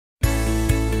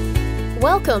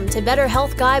Welcome to Better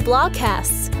Health Guy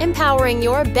Blogcasts, empowering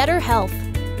your better health.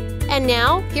 And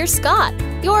now, here's Scott,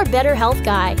 your Better Health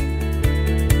Guy.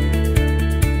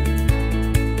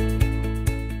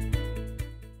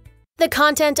 The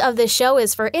content of this show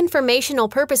is for informational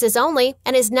purposes only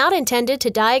and is not intended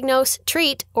to diagnose,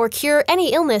 treat, or cure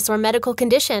any illness or medical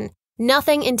condition.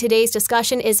 Nothing in today's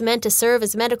discussion is meant to serve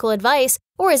as medical advice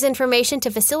or as information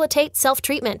to facilitate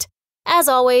self-treatment. As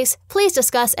always, please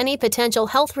discuss any potential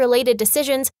health-related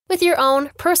decisions with your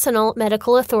own personal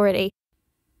medical authority.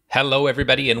 Hello,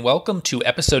 everybody, and welcome to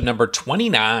episode number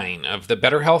 29 of the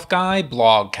Better Health Guy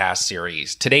blogcast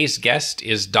series. Today's guest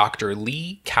is Dr.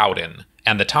 Lee Cowden,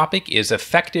 and the topic is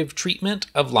effective treatment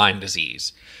of Lyme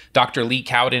disease. Dr. Lee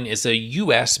Cowden is a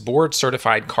U.S.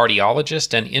 board-certified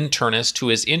cardiologist and internist who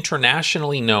is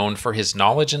internationally known for his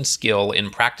knowledge and skill in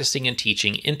practicing and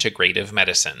teaching integrative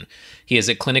medicine. He is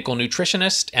a clinical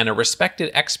nutritionist and a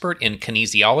respected expert in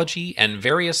kinesiology and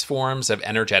various forms of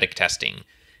energetic testing.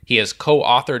 He has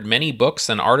co-authored many books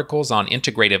and articles on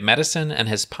integrative medicine and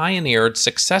has pioneered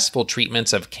successful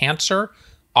treatments of cancer,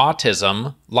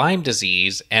 autism, Lyme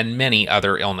disease, and many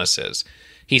other illnesses.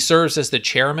 He serves as the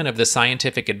chairman of the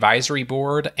Scientific Advisory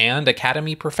Board and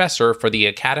Academy Professor for the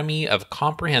Academy of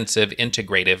Comprehensive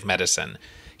Integrative Medicine.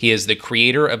 He is the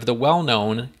creator of the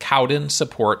well-known Cowden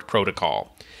Support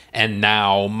Protocol. And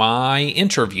now, my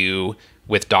interview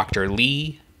with Dr.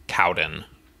 Lee Cowden.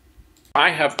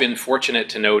 I have been fortunate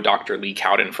to know Dr. Lee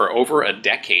Cowden for over a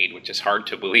decade, which is hard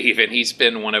to believe, and he's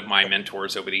been one of my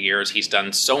mentors over the years. He's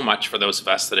done so much for those of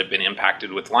us that have been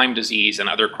impacted with Lyme disease and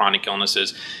other chronic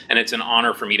illnesses, and it's an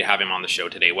honor for me to have him on the show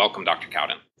today. Welcome, Dr.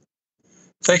 Cowden.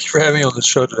 Thank you for having me on the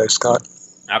show today, Scott.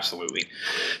 Absolutely.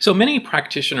 So many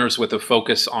practitioners with a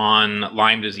focus on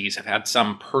Lyme disease have had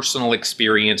some personal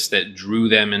experience that drew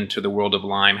them into the world of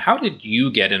Lyme. How did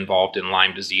you get involved in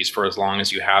Lyme disease for as long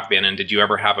as you have been, and did you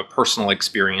ever have a personal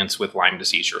experience with Lyme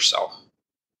disease yourself?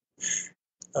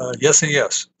 Yes and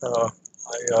yes.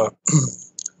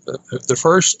 The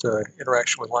first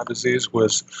interaction with Lyme disease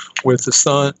was with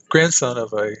the grandson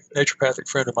of a naturopathic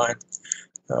friend of mine.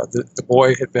 The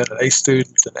boy had been an A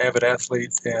student, an avid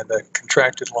athlete, and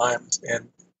contracted Lyme and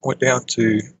went down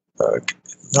to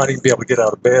not even be able to get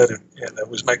out of bed and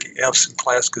was making F's in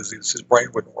class because his brain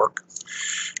wouldn't work.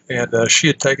 And she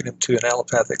had taken him to an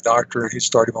allopathic doctor, and he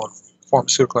started him on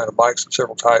pharmaceutical antibiotics of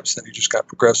several types, and he just got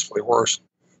progressively worse.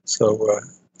 So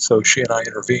she and I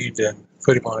intervened and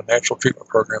put him on a natural treatment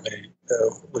program, and he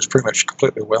was pretty much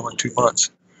completely well in 2 months.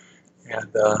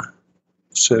 And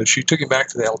so she took him back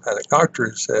to the allopathic doctor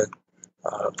and said,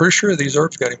 pretty sure these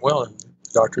herbs got him well. And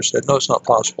the doctor said, no, it's not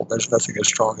possible. There's nothing as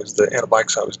strong as the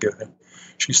antibiotics I was giving him.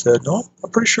 She said, no, I'm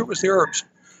pretty sure it was the herbs.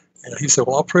 And he said,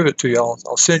 well, I'll prove it to you.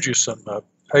 I'll send you some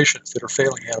patients that are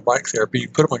failing antibiotic therapy. You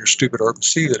put them on your stupid herb and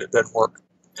see that it doesn't work.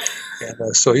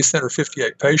 And so he sent her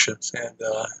 58 patients, and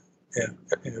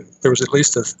there was at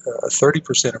least a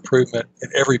 30% improvement in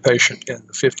every patient in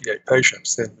the 58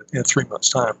 patients in 3 months'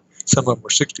 time. Some of them were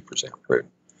 60% improved.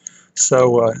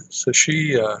 So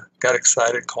she got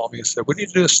excited, called me and said, we need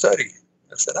to do a study.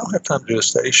 I said, I don't have time to do a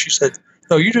study. She said,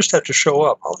 no, you just have to show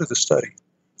up. I'll do the study.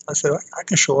 I said, I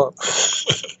can show up.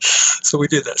 So we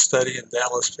did that study in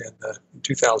Dallas in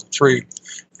 2003,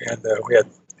 and we had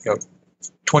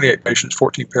 28 patients,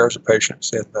 14 pairs of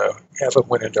patients, and half of them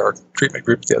went into our treatment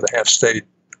group. The other half stayed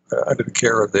under the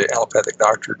care of the allopathic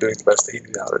doctor, doing the best that he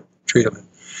knew how to treat them.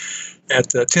 At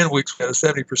 10 weeks, we had a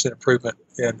 70% improvement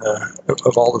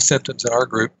of all the symptoms in our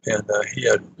group, and he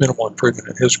had minimal improvement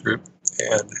in his group.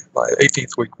 And by the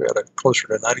 18th week, we had a closer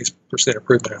to 90%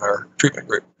 improvement in our treatment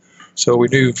group. So we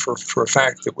knew for a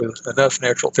fact that with enough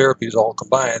natural therapies all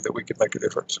combined that we could make a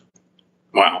difference.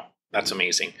 Wow, that's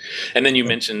amazing. And then you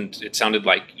mentioned, it sounded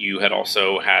like you had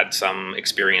also had some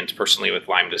experience personally with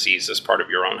Lyme disease as part of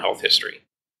your own health history.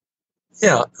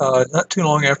 Yeah, not too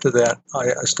long after that,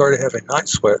 I started having night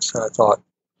sweats, and I thought,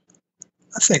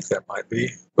 I think that might be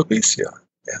Babesia.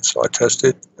 And so I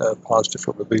tested positive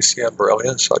for Babesia and Borrelia,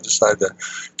 and so I decided to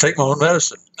take my own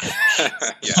medicine.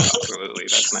 Yeah, absolutely.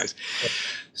 That's nice.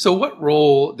 So what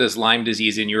role does Lyme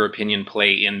disease, in your opinion,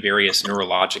 play in various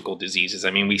neurological diseases?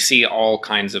 I mean, we see all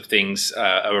kinds of things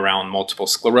around multiple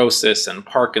sclerosis and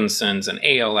Parkinson's and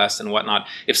ALS and whatnot.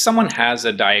 If someone has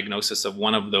a diagnosis of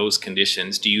one of those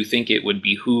conditions, do you think it would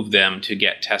behoove them to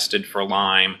get tested for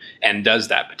Lyme? And does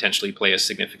that potentially play a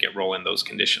significant role in those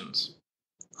conditions?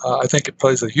 I think it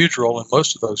plays a huge role in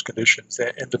most of those conditions,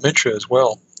 and dementia as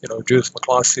well. Judith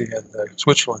McCloskey in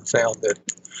Switzerland found that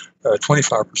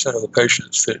 25% of the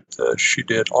patients that she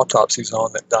did autopsies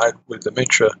on that died with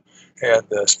dementia had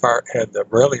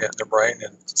Borrelia in their brain,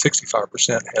 and 65%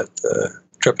 had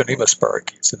treponema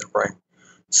spirochetes in their brain.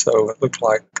 So it looked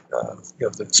like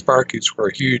the spirochetes were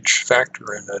a huge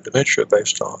factor in dementia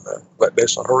based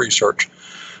on her research.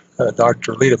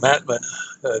 Dr. Lita Matman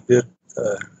did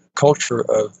culture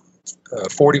of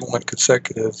 41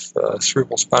 consecutive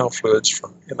cerebral spinal fluids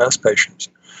from MS patients.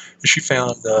 And she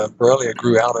found Borrelia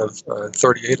grew out of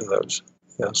 38 of those.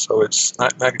 So it's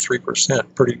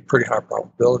 93%, pretty high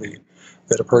probability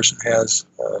that a person has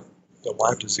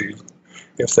Lyme disease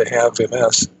if they have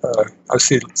MS. I've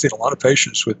seen a lot of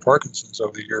patients with Parkinson's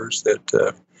over the years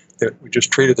that we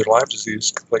just treated their Lyme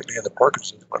disease completely and the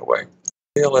Parkinson's went away.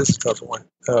 ALS is a tough one,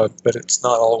 but it's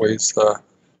not always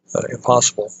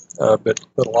impossible. But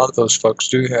a lot of those folks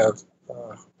do have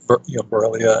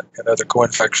Borrelia and other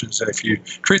co-infections, and if you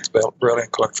treat the Borrelia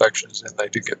and co-infections, then they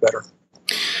do get better.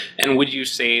 And would you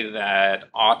say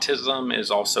that autism is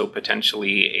also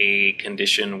potentially a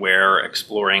condition where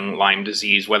exploring Lyme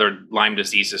disease, whether Lyme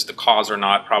disease is the cause or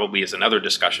not, probably is another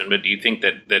discussion, but do you think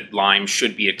that Lyme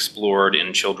should be explored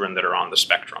in children that are on the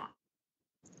spectrum?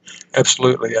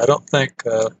 Absolutely. I don't think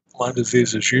Lyme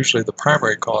disease is usually the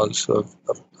primary cause of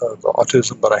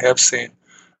autism, but I have seen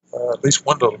at least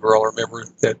one little girl I remember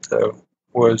that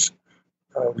was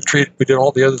we did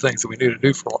all the other things that we knew to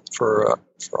do for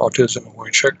autism, and when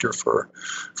we checked her for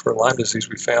Lyme disease,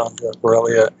 we found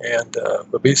Borrelia and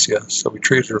Babesia. So we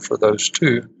treated her for those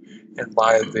two, and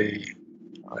by the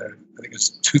I think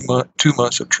it's 2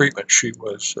 months of treatment, she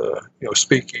was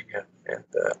speaking and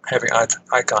having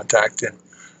eye contact and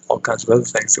all kinds of other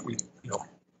things that we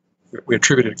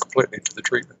attributed completely to the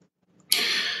treatment.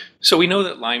 So we know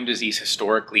that Lyme disease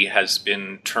historically has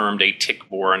been termed a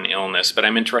tick-borne illness, but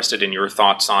I'm interested in your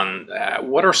thoughts on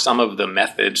what are some of the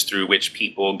methods through which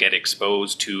people get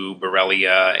exposed to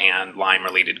Borrelia and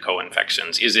Lyme-related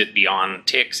co-infections? Is it beyond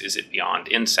ticks? Is it beyond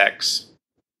insects?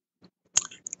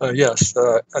 Yes,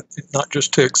 not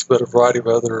just ticks, but a variety of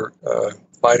other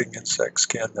biting insects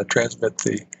can transmit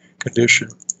the condition.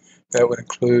 That would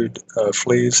include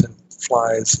fleas and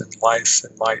flies and lice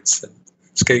and mites and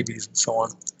scabies and so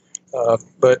on.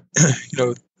 But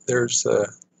there's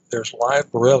live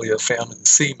Borrelia found in the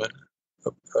semen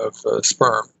of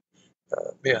sperm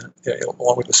men,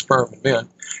 along with the sperm in men,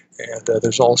 and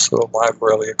there's also live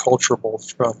Borrelia culturable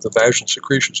from the vaginal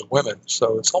secretions of women.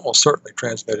 So it's almost certainly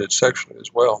transmitted sexually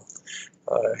as well.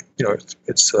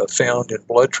 It's found in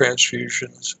blood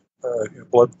transfusions,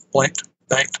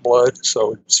 banked blood,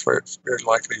 so it's very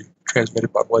likely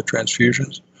transmitted by blood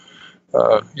transfusions.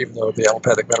 Even though the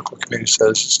allopathic medical community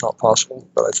says it's not possible,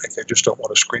 but I think they just don't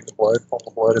want to screen all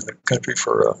the blood in the country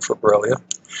for Borrelia.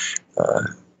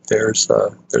 There's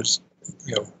the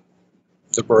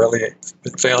Borrelia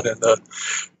been found in the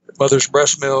mother's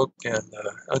breast milk and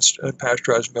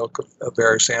unpasteurized milk of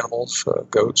various animals,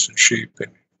 goats and sheep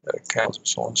and cows and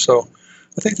so on. So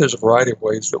I think there's a variety of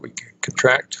ways that we can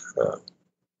contract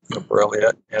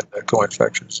Borrelia and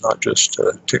co-infections, not just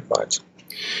tick bites.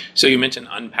 So you mentioned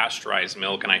unpasteurized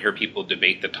milk, and I hear people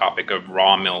debate the topic of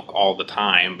raw milk all the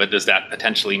time, but does that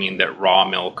potentially mean that raw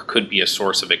milk could be a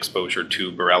source of exposure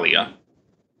to Borrelia?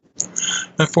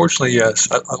 Unfortunately, yes.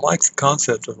 I like the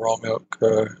concept of raw milk,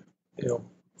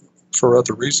 for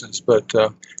other reasons, but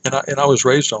and I was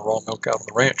raised on raw milk out on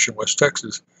the ranch in West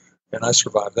Texas, and I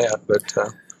survived that, but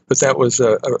that was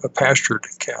a pastured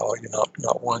cow,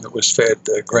 not one that was fed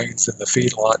grains in the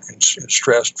feedlot and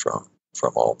stressed from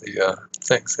all the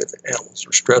things that the animals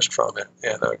are stressed from,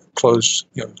 and a close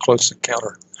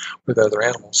encounter with other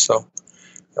animals. So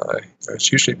it's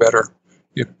usually better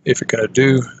if you're going to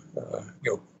do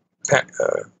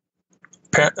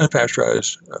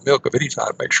unpasteurized milk of any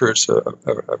type. Make sure it's a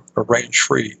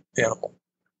range-free animal.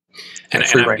 And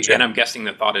I'm guessing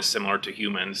the thought is similar to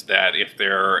humans, that if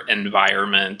their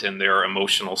environment and their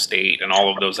emotional state and all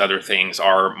of those other things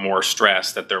are more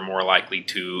stressed, that they're more likely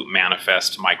to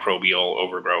manifest microbial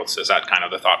overgrowths. Is that kind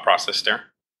of the thought process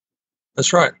there?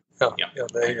 That's right. Yeah.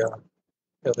 They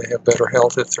have better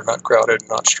health if they're not crowded and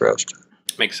not stressed.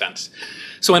 Makes sense.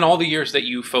 So in all the years that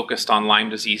you focused on Lyme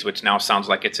disease, which now sounds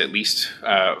like it's at least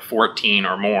 14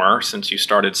 or more since you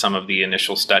started some of the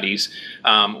initial studies,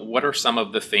 what are some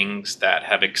of the things that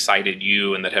have excited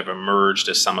you and that have emerged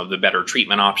as some of the better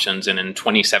treatment options? And in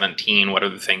 2017, what are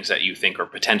the things that you think are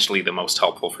potentially the most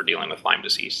helpful for dealing with Lyme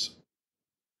disease?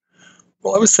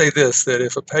 Well, I would say this, that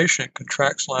if a patient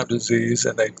contracts Lyme disease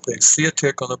and they see a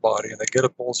tick on their body and they get a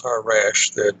bullseye rash,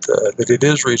 that it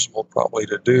is reasonable probably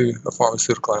to do a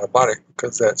pharmaceutical antibiotic,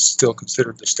 because that's still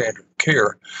considered the standard of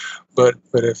care. But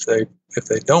if they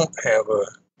don't have a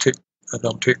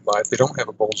known tick bite, they don't have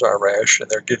a bullseye rash, and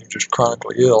they're getting just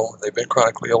chronically ill, and they've been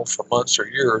chronically ill for months or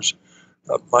years,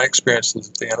 My experience is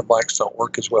that the antibiotics don't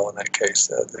work as well in that case.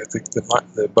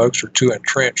 The bugs are too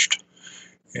entrenched,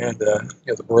 and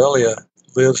the Borrelia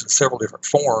lives in several different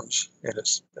forms. And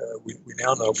we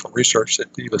now know from research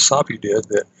that Eva Sapi did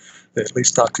that at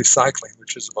least doxycycline,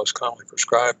 which is the most commonly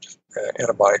prescribed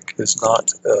antibiotic, is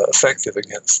not effective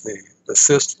against the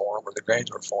cyst form or the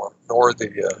granular form, nor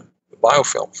the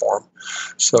biofilm form.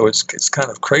 So it's kind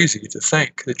of crazy to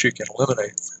think that you can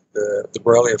eliminate the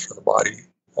Borrelia from the body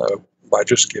by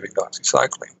just giving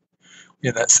doxycycline.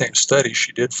 In that same study,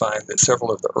 she did find that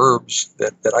several of the herbs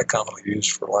that I commonly use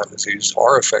for Lyme disease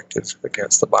are effective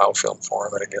against the biofilm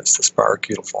form and against the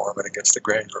spirochetal form and against the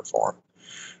granular form.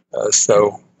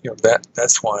 So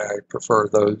that's why I prefer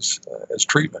those as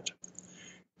treatment.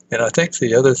 And I think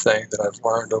the other thing that I've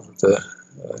learned over the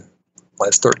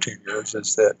last 13 years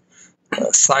is that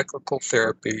cyclical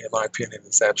therapy, in my opinion,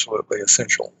 is absolutely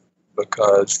essential,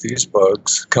 because these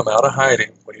bugs come out of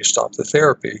hiding when you stop the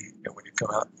therapy, and when you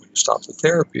stop the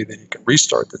therapy, then you can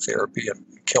restart the therapy and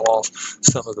kill off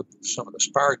some of the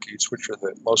spirochetes, which are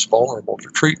the most vulnerable to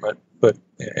treatment,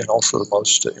 and also the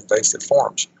most invasive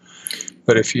forms.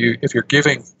 But if you're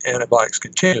giving antibiotics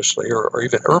continuously, or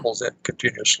even herbals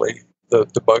continuously,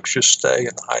 the bugs just stay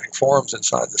in the hiding forms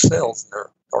inside the cells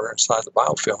or inside the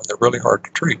biofilm, and they're really hard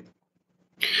to treat.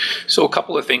 So a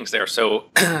couple of things there. So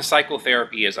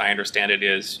psychotherapy, as I understand it,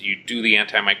 is you do the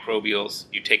antimicrobials,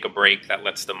 you take a break that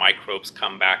lets the microbes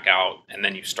come back out, and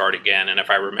then you start again. And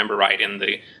if I remember right, in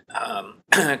the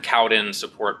Cowden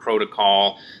support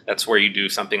protocol, that's where you do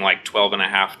something like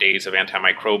 12.5 days of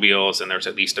antimicrobials, and there's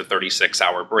at least a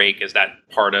 36-hour break. Is that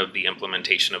part of the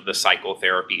implementation of the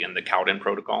psychotherapy in the Cowden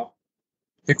protocol?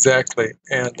 Exactly.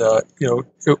 And,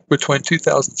 between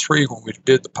 2003, when we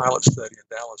did the pilot study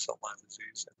in Dallas on Lyme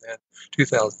disease, and then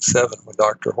 2007, when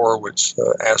Dr. Horowitz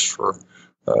asked for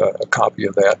a copy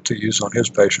of that to use on his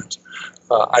patients,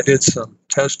 I did some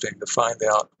testing to find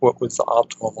out what was the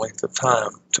optimum length of time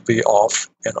to be off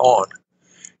and on.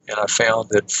 And I found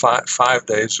that 5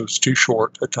 days was too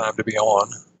short a time to be on.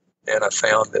 And I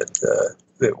found that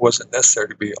it wasn't necessary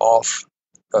to be off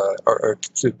or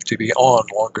to be on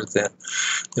longer than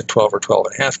 12 or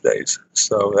 12.5 days.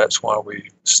 So that's why we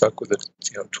stuck with it,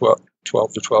 12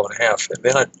 to 12.5. And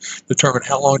then I determined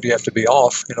how long do you have to be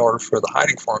off in order for the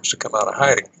hiding forms to come out of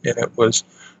hiding. And it was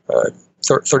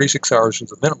 36 hours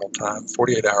was the minimal time,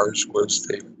 48 hours was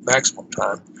the maximum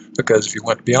time, because if you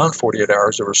went beyond 48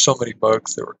 hours, there were so many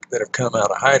bugs that have come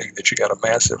out of hiding that you got a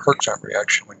massive Herxheim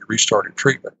reaction when you restarted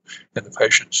treatment, and the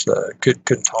patients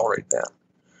couldn't tolerate that.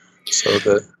 So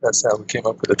that's how we came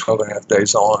up with the 12.5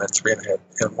 days on and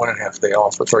 1.5 day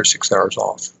off, or 36 hours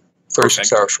off. 36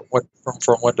 Perfect. Hours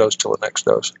from one dose till the next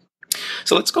dose.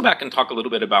 So let's go back and talk a little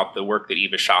bit about the work that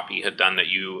Eva Sapi had done that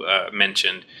you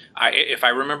mentioned. If I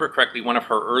remember correctly, one of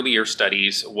her earlier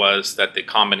studies was that the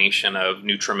combination of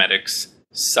Nutrimedix,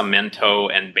 Cemento,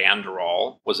 and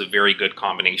Banderol was a very good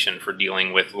combination for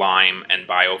dealing with Lyme and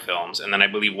biofilms. And then I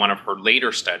believe one of her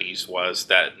later studies was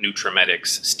that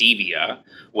Nutrimedix Stevia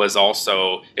was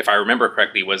also, if I remember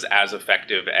correctly, was as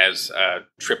effective as a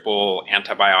triple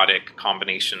antibiotic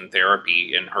combination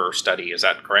therapy in her study. Is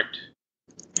that correct?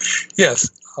 Yes.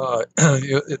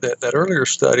 That earlier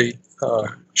study,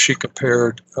 she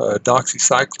compared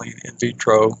doxycycline in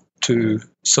vitro to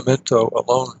Cemento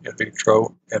alone in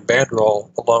vitro and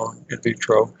Banderol alone in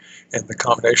vitro, and the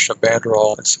combination of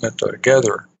Banderol and Cemento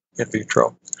together in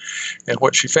vitro. And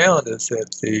what she found is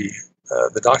that the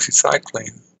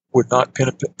doxycycline would not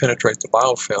penetrate the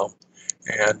biofilm,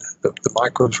 and the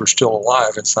microbes were still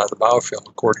alive inside the biofilm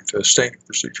according to staining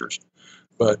procedures.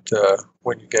 But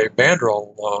when you gave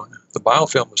Banderol alone, the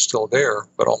biofilm was still there,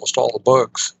 but almost all the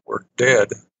bugs were dead,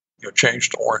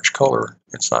 changed to orange color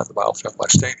inside the biofilm by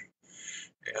staining.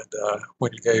 And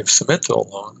when you gave Cemento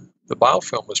alone, the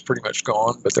biofilm was pretty much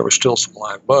gone, but there were still some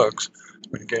Lyme bugs.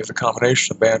 When you gave the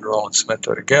combination of Banderol and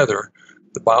Cemento together,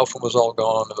 the biofilm was all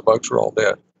gone and the bugs were all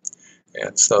dead.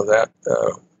 And so that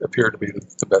appeared to be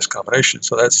the best combination.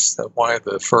 So that's why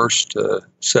the first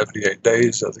 78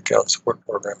 days of the Cowden support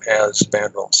program has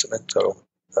Banderol and Cemento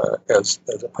as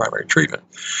a primary treatment.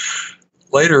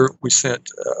 Later, we sent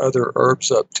other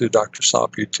herbs up to Dr.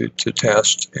 Sapi to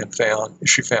test, and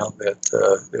she found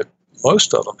that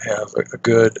most of them have a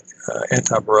good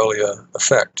anti-Borrelia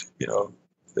effect.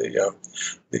 The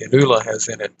Inula has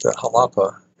in it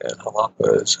jalapa, and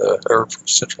jalapa is an herb from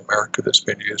Central America that's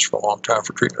been used for a long time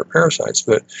for treatment of parasites.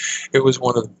 But it was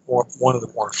one of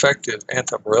the more effective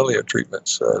anti-Borrelia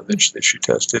treatments that she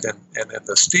tested, and then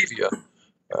the stevia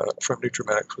from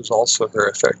Nutrimetics was also very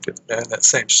effective. And in that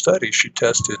same study, she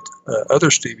tested other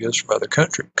stevias from other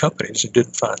companies and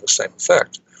didn't find the same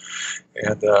effect.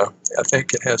 And I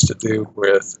think it has to do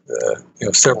with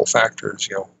several factors.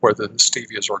 Whether the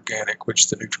stevia is organic, which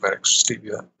the Nutrimetics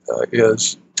stevia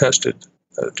is tested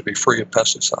to be free of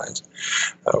pesticides.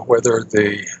 Whether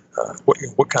the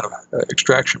what kind of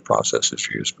extraction process is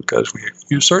used, because when you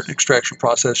use certain extraction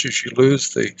processes, you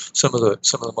lose some of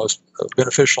the most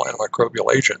beneficial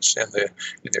antimicrobial agents in the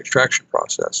extraction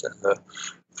process, and the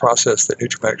process that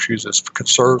Nutrimetics uses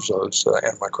conserves those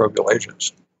antimicrobial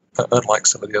agents, unlike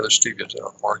some of the other stevias that are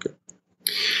on the market.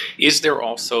 Is there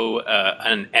also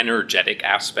an energetic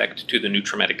aspect to the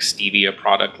Nutrimetics stevia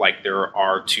product, like there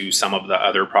are to some of the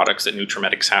other products that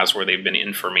Nutrimetics has, where they've been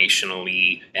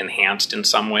informationally enhanced in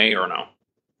some way, or no?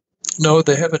 No,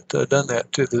 they haven't done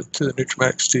that to the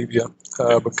Nutrimetics stevia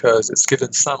because it's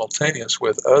given simultaneous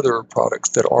with other products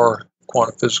that are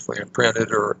quantum physically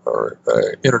imprinted or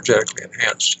energetically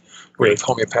enhanced with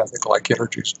homeopathic-like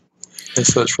energies. And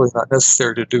so it's really not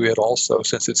necessary to do it also,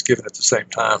 since it's given at the same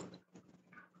time.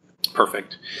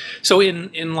 Perfect. So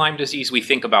in Lyme disease, we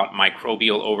think about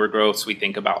microbial overgrowths, we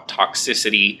think about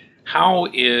toxicity. How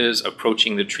is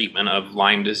approaching the treatment of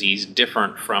Lyme disease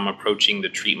different from approaching the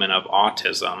treatment of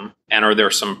autism? And are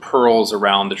there some pearls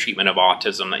around the treatment of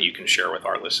autism that you can share with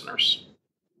our listeners?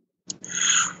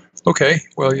 Okay.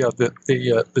 Well, yeah,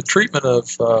 the treatment of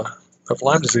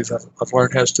Lyme disease, I've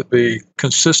learned, has to be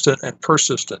consistent and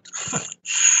persistent.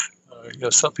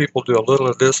 Some people do a little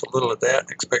of this, a little of that,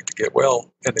 and expect to get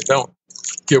well, and they don't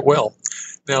get well.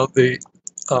 Now, the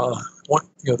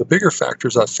bigger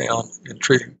factors I've found in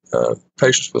treating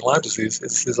patients with Lyme disease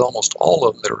is almost all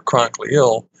of them that are chronically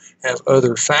ill have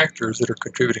other factors that are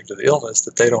contributing to the illness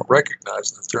that they don't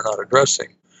recognize and that they're not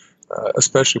addressing,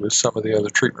 especially with some of the other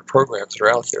treatment programs that are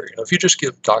out there. If you just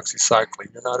give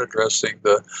doxycycline, you're not addressing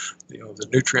the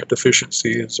nutrient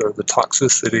deficiencies or the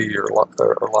toxicity or a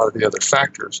lot of the other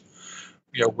factors.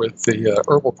 With the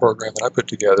herbal program that I put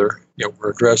together,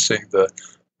 we're addressing the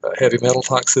heavy metal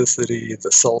toxicity, the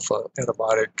sulfa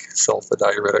antibiotic, sulfa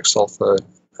diuretic, sulfa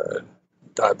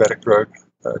diabetic drug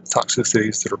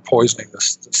toxicities that are poisoning the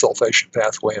sulfation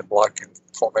pathway and blocking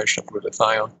formation of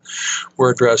glutathione.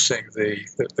 We're addressing the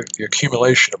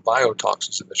accumulation of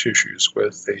biotoxins in the tissues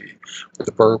with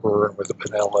the berber and with the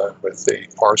panella and with the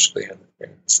parsley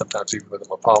and sometimes even with the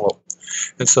mapalo.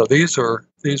 And so these are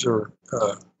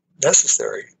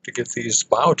necessary to get these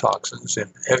biotoxins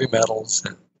and heavy metals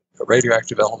and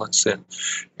radioactive elements and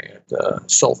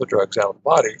sulfa drugs out of the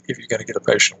body if you're going to get a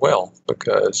patient well,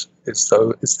 because it's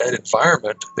that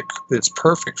environment that's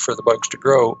perfect for the bugs to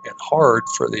grow and hard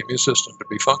for the immune system to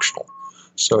be functional.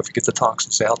 So if you get the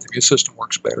toxins out, the immune system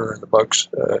works better and the bugs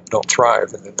don't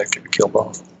thrive, and then they can be killed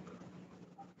off.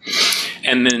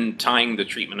 And then tying the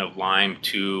treatment of Lyme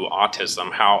to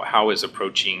autism, how is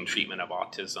approaching treatment of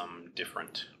autism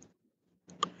different?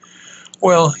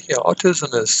 Well,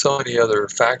 autism has so many other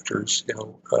factors.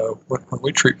 When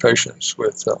we treat patients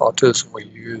with autism, we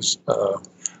use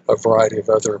a variety of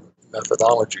other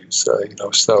methodologies.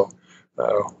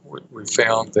 We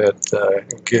found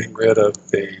that getting rid of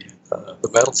the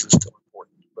metals is still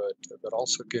important, but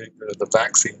also getting rid of the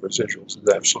vaccine residuals is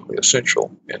absolutely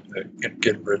essential in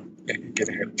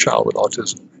getting a child with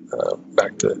autism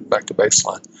back to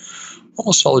baseline.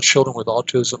 Almost all the children with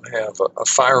autism have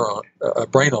a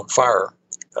brain on fire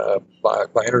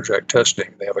by interject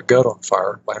testing. They have a gut on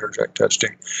fire by interject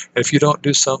testing. And if you don't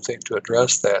do something to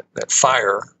address that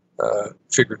fire,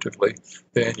 figuratively,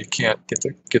 then you can't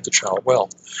get the child well.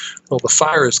 Well, the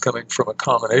fire is coming from a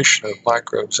combination of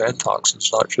microbes and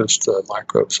toxins, not just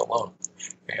microbes alone.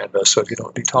 And so if you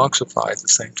don't detoxify at the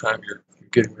same time you're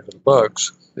getting rid of the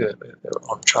bugs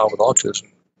on a child with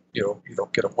autism, you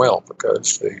don't get them well,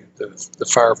 because the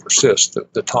fire persists.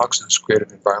 The toxins create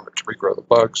an environment to regrow the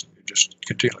bugs, and you just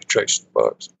continually chase the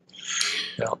bugs.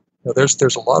 Now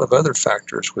there's a lot of other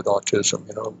factors with autism.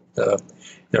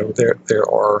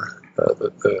 There are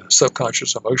the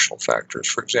subconscious emotional factors.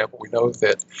 For example, we know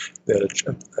that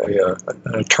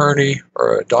an attorney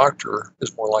or a doctor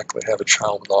is more likely to have a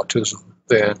child with autism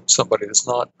than somebody that's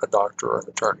not a doctor or an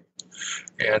attorney.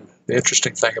 And the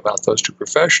interesting thing about those two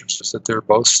professions is that they're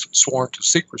both sworn to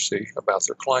secrecy about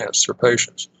their clients, their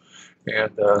patients,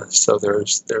 and so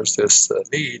there's this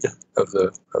need of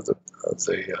the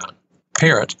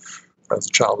parent of the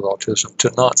child with autism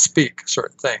to not speak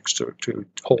certain things, to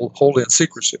hold in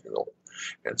secrecy, if you will.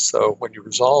 And so when you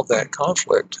resolve that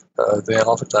conflict, then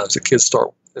oftentimes the kids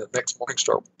the next morning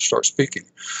start speaking.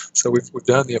 So we've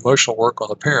done the emotional work on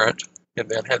the parent, and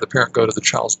then had the parent go to the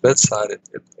child's bedside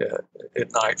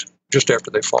at night just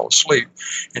after they fall asleep,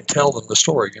 and tell them the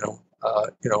story.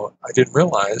 I didn't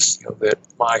realize that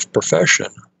my profession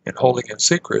in holding in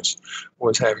secrets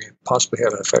was possibly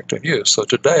having an effect on you. So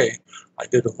today, I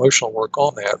did emotional work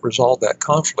on that, resolved that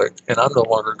conflict, and I'm no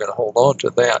longer going to hold on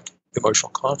to that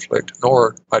emotional conflict,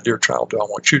 nor, my dear child, do I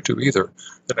want you to either.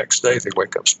 The next day, they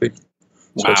wake up speaking.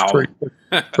 So Wow.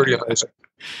 It's pretty amazing.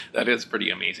 That is pretty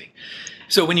amazing.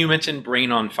 So when you mentioned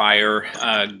brain on fire,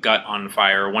 gut on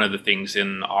fire, one of the things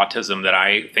in autism that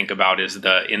I think about is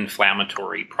the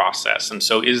inflammatory process. And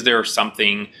so is there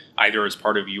something either as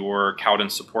part of your Cowden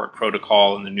support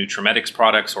protocol and the NutriMedics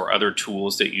products or other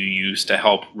tools that you use to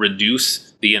help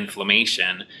reduce the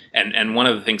inflammation? And one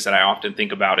of the things that I often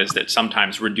think about is that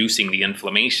sometimes reducing the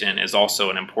inflammation is also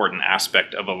an important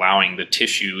aspect of allowing the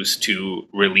tissues to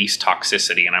release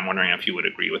toxicity. And I'm wondering if you would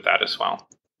agree with that as well.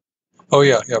 Oh,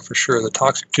 yeah, for sure. The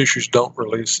toxic tissues don't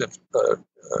release, the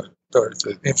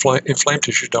inflamed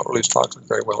tissues don't release toxins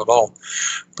very well at all.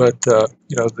 But,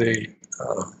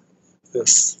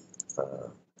 this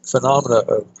phenomena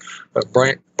of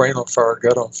brain on fire,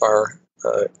 gut on fire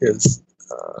is,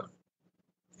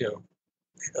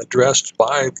 addressed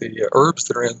by the herbs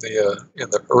that are in the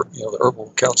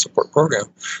herbal Cowden support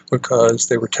program, because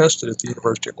they were tested at the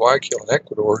University of Guayaquil in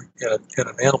Ecuador in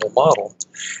an animal model,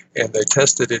 and they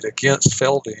tested it against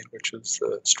Feldene, which is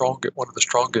one of the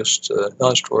strongest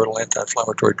non-steroidal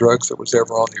anti-inflammatory drugs that was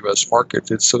ever on the U.S.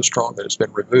 market. It's so strong that it's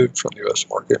been removed from the U.S.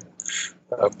 market,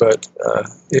 but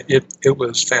it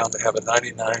was found to have a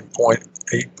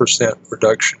 99.8%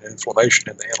 reduction in inflammation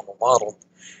in the animal model.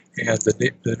 And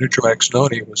the NutriMedics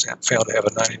noni was found to have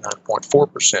a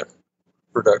 99.4%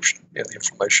 reduction in the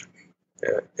inflammation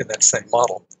in that same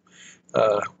model.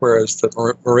 Whereas the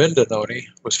Morinda noni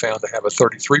was found to have a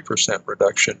 33%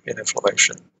 reduction in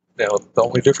inflammation. Now, the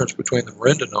only difference between the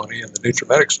Morinda noni and the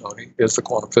NutriMedics noni is the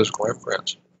quantum physical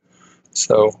imprints.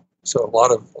 So a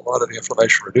lot of the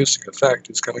inflammation reducing effect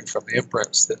is coming from the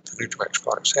imprints that the NutriMedics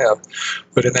products have.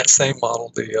 But in that same model,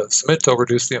 the Cemento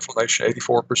reduced the inflammation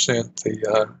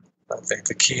 84%. I think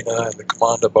the Kina and the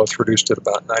Commanda both reduced it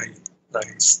about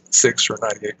 96 or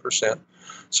 98%.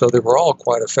 So they were all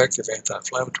quite effective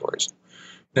anti-inflammatories.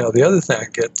 Now, the other thing I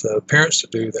get parents to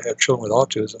do that have children with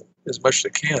autism, as much as they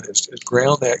can, is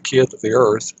ground that kid to the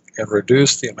earth and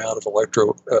reduce the amount of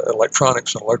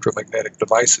electronics and electromagnetic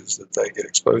devices that they get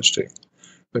exposed to,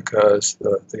 because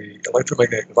the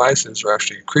electromagnetic devices are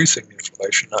actually increasing the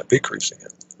inflammation, not decreasing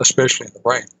it, especially in the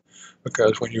brain.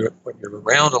 Because when you're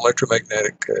around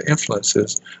electromagnetic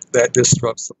influences, that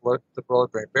disrupts the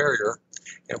blood-brain barrier,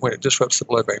 and when it disrupts the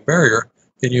blood-brain barrier,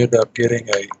 then you end up getting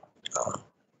a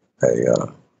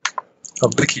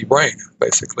leaky brain,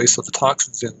 basically. So the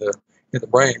toxins in the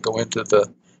brain go into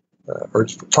or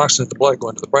toxins in the blood go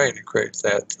into the brain and create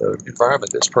that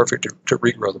environment that's perfect to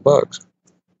regrow the bugs.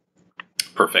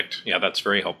 Perfect. Yeah, that's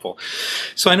very helpful.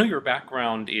 So I know your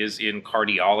background is in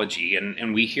cardiology,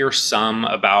 and we hear some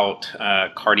about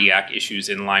cardiac issues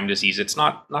in Lyme disease. It's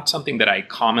not something that I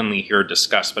commonly hear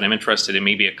discussed, but I'm interested in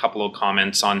maybe a couple of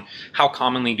comments on how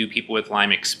commonly do people with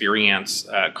Lyme experience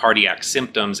cardiac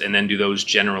symptoms, and then do those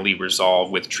generally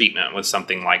resolve with treatment with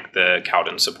something like the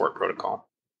Cowden support protocol?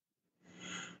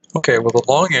 Okay, well, the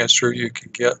long answer you can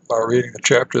get by reading the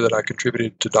chapter that I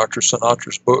contributed to Dr.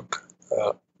 Sinatra's book.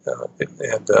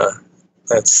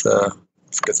 That's, I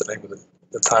forget the name of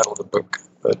the title of the book,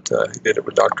 but he did it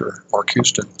with Dr. Mark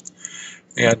Houston.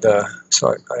 And so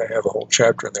I have a whole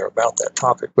chapter in there about that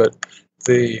topic. But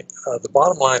the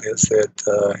bottom line is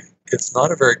that it's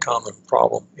not a very common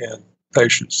problem in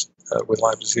patients with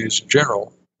Lyme disease in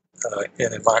general.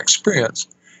 And in my experience,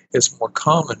 it's more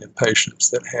common in patients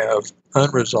that have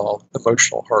unresolved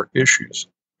emotional heart issues.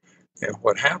 And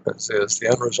what happens is the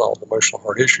unresolved emotional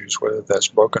heart issues, whether that's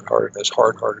brokenheartedness,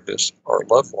 hard-heartedness, or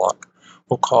love block,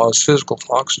 will cause physical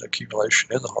toxin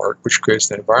accumulation in the heart, which creates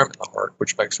the environment in the heart,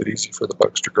 which makes it easy for the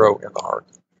bugs to grow in the heart.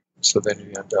 So then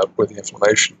you end up with the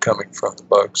inflammation coming from the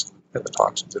bugs and the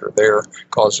toxins that are there,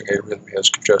 causing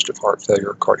arrhythmias, congestive heart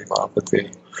failure,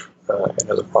 cardiomyopathy, and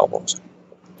other problems.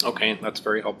 Okay, that's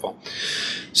very helpful.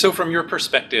 So from your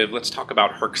perspective, let's talk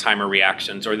about Herxheimer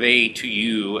reactions. Are they, to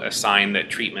you, a sign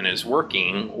that treatment is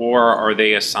working, or are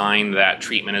they a sign that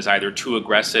treatment is either too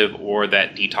aggressive or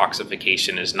that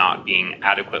detoxification is not being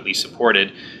adequately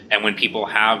supported? And when people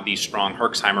have these strong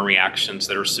Herxheimer reactions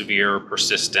that are severe,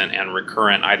 persistent, and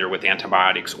recurrent, either with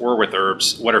antibiotics or with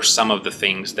herbs, what are some of the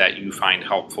things that you find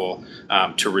helpful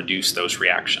to reduce those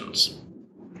reactions?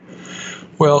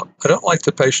 Well, I don't like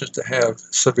the patients to have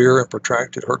severe and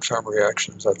protracted Herxheimer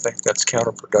reactions. I think that's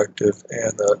counterproductive.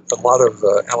 And a lot of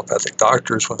allopathic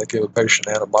doctors, when they give a patient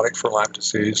an antibiotic for Lyme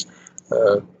disease,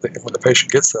 when the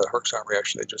patient gets a Herxheimer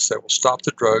reaction, they just say, well, stop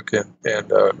the drug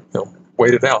and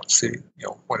wait it out. See,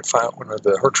 when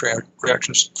the Herx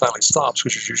reaction finally stops,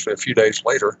 which is usually a few days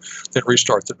later, then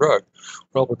restart the drug.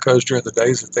 Well, because during the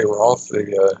days that they were off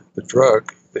the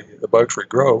drug, the bugs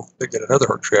regrow, they get another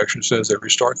Herx reaction as soon as they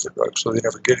restart the drug, so they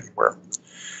never get anywhere.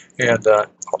 And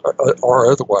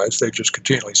or otherwise, they're just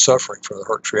continually suffering from the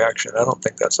Herx reaction. I don't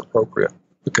think that's appropriate,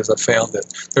 because I found that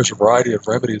there's a variety of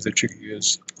remedies that you can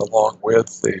use along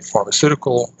with the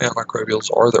pharmaceutical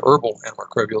antimicrobials or the herbal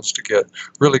antimicrobials to get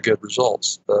really good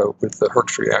results with the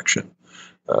Herx reaction.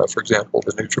 For example,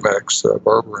 the Nutramax,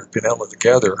 berber, and Pinella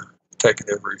together, taken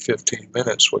every 15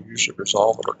 minutes, will usually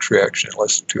resolve a Herx reaction in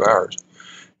less than 2 hours.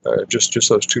 Just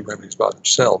those two remedies by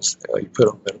themselves. You put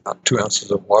them in about 2 ounces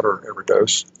of water every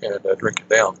dose and drink it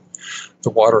down.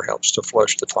 The water helps to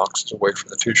flush the toxins away from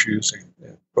the tissues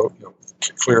and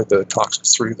clear the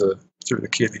toxins through the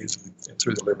kidneys and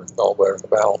through the liver and the gallbladder and the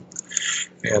bowel.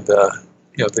 And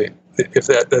if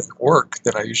that doesn't work,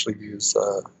 then I usually use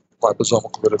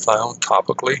liposomal glutathione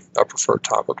topically. I prefer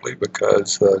topically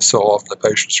because so often the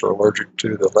patients are allergic to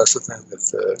the lecithin that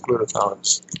the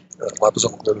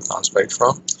liposomal glutathione is made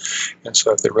from. And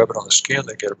so if they rub it on the skin,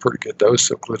 they get a pretty good dose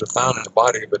of glutathione in the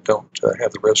body, but don't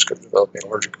have the risk of developing an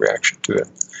allergic reaction to it.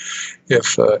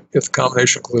 If the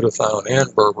combination of glutathione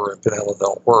and berber and Pinella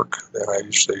don't work, then I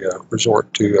usually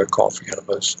resort to coffee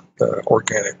enemas,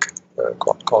 organic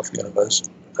coffee enemas,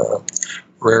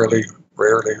 rarely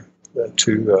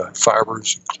to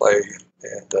fibers and clay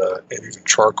and even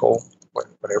charcoal when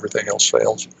everything else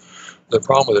fails. The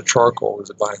problem with the charcoal is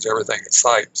it binds everything in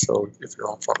sight. So if you're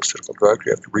on pharmaceutical drugs,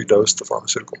 you have to redose the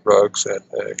pharmaceutical drugs, and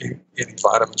any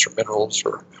vitamins or minerals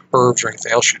or herbs or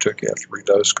anything else you took, you have to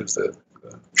redose because the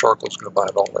charcoal is going to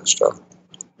bind all that stuff.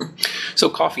 So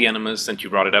coffee enemas, since you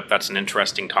brought it up, that's an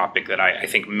interesting topic that I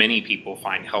think many people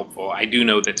find helpful. I do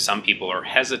know that some people are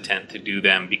hesitant to do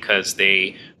them because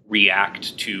they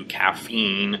react to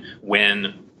caffeine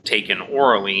when taken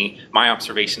orally. My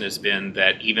observation has been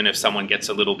that even if someone gets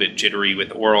a little bit jittery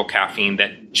with oral caffeine,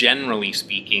 that generally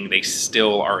speaking, they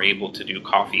still are able to do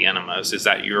coffee enemas. Is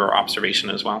that your observation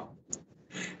as well?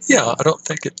 Yeah, I don't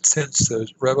think it tends to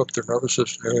rev up their nervous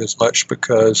system nearly as much,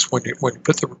 because when you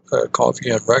put the coffee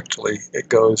in rectally, it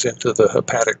goes into the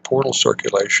hepatic portal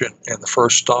circulation, and the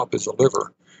first stop is the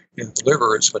liver. In the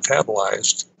liver, it's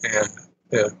metabolized, and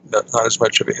not as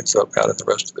much of it ends up out in the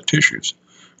rest of the tissues.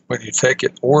 When you take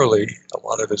it orally, a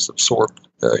lot of it is absorbed,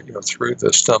 through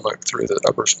the stomach, through the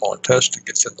upper small intestine,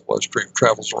 gets in the bloodstream,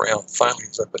 travels around, finally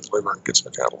ends up in the liver and gets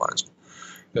metabolized.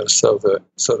 So the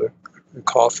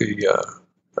coffee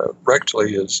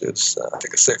rectally is I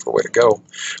think a safer way to go.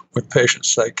 When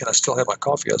patients say, "Can I still have my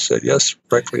coffee?" I said, "Yes,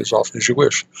 rectally as often as you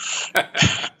wish."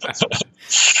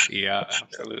 Yeah,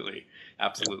 absolutely.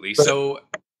 But, So,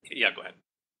 yeah, go ahead.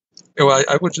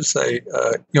 I would just say,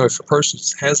 if a person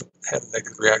hasn't had a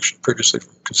negative reaction previously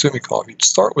from consuming coffee,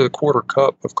 start with a quarter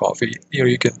cup of coffee.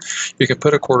 You can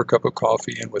put a quarter cup of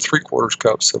coffee in with 3/4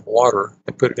 cups of water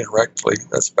and put it in rectally.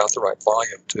 That's about the right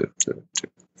volume to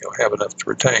have enough to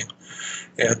retain,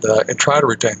 and try to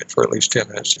retain it for at least 10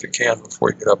 minutes if you can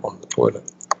before you get up on the toilet.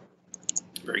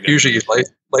 Very good. Usually, you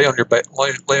lay on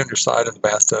your side in the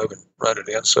bathtub and run it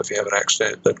in, so if you have an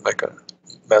accident, it doesn't make a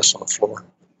mess on the floor.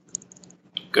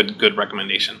 Good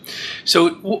recommendation.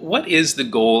 So what is the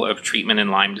goal of treatment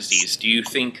in Lyme disease? Do you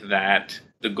think that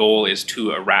the goal is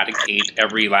to eradicate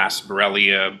every last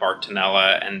Borrelia,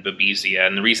 Bartonella, and Babesia?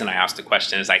 And the reason I asked the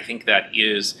question is I think that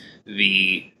is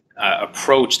the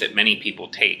approach that many people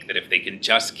take, that if they can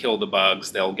just kill the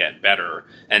bugs, they'll get better.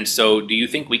 And so do you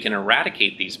think we can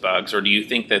eradicate these bugs, or do you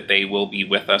think that they will be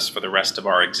with us for the rest of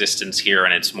our existence here,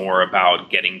 and it's more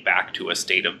about getting back to a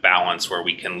state of balance where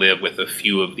we can live with a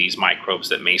few of these microbes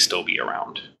that may still be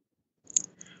around?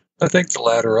 I think the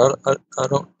latter. I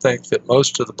don't think that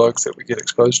most of the bugs that we get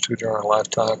exposed to during our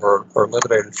lifetime are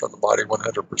eliminated from the body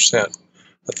 100%.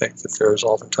 I think that there's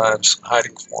oftentimes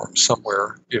hiding forms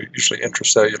somewhere, usually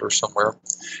intracellular somewhere,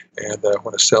 and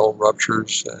when a cell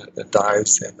ruptures and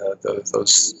dies, then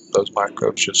those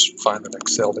microbes just find the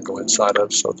next cell to go inside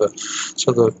of. So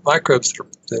the microbes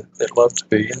that love to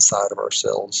be inside of our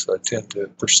cells tend to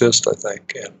persist, I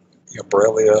think, and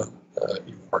Borrelia,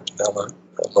 even Bartonella,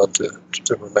 love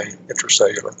to remain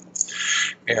intracellular.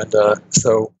 And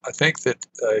so I think that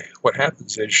what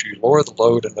happens is you lower the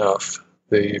load enough.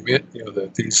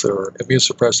 These are immune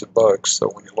suppressive bugs, so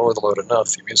when you lower the load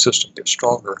enough, the immune system gets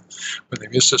stronger. When the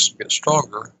immune system gets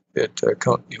stronger, it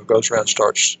goes around and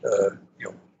starts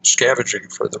scavenging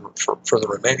for the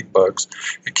remaining bugs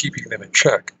and keeping them in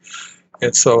check.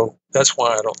 And so that's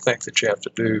why I don't think that you have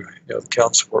to do the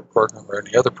Cowden support program or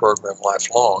any other program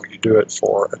lifelong. You do it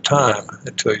for a time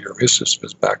until your immune system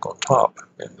is back on top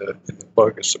and the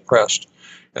bug is suppressed.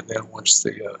 And then once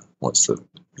the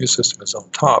immune system is on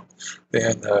top,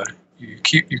 then you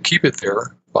keep it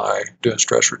there by doing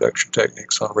stress reduction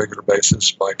techniques on a regular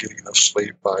basis, by getting enough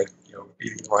sleep, by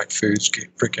eating the right foods,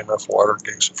 drinking enough water,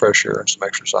 getting some fresh air and some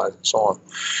exercise and so on.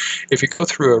 If you go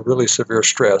through a really severe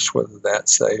stress, whether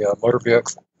that's a motor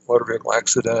vehicle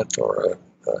accident or an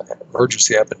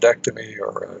emergency appendectomy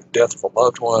or a death of a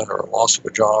loved one or a loss of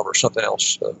a job or something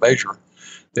else major,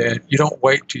 then you don't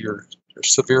wait till you're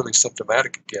severely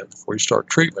symptomatic again before you start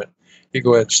treatment. You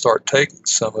go ahead and start taking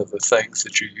some of the things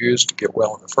that you used to get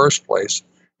well in the first place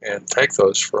and take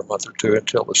those for a month or two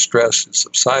until the stress is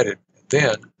subsided. And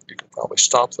then you can probably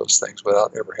stop those things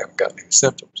without ever having gotten any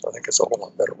symptoms. I think it's a whole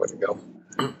lot better way to go.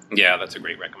 Yeah, that's a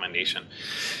great recommendation.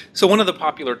 So one of the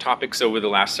popular topics over the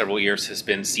last several years has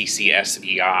been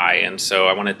CCSVI, and so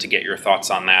I wanted to get your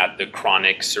thoughts on that, the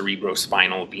chronic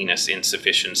cerebrospinal venous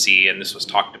insufficiency, and this was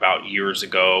talked about years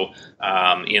ago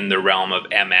in the realm of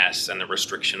MS and the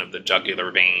restriction of the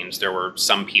jugular veins. There were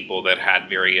some people that had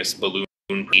various balloon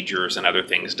procedures and other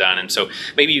things done. And so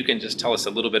maybe you can just tell us a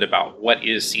little bit about what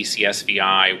is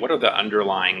CCSVI, what are the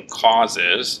underlying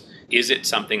causes? Is it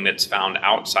something that's found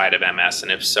outside of MS?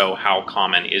 And if so, how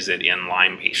common is it in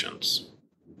Lyme patients?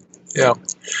 Yeah.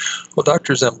 Well,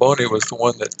 Dr. Zamboni was the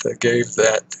one that gave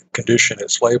that condition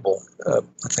its label,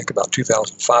 I think about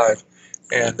 2005.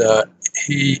 And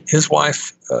his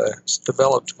wife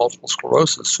developed multiple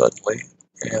sclerosis suddenly.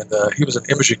 And he was an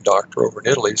imaging doctor over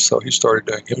in Italy, so he started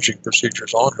doing imaging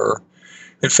procedures on her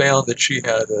and found that she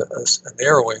had a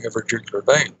narrowing of her jugular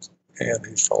veins. And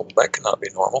he thought, well, that cannot be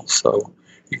normal. So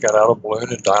he got out a balloon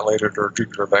and dilated her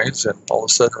jugular veins, and all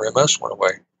of a sudden her MS went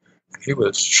away. And he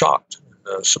was shocked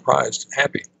and surprised and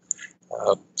happy.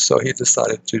 So he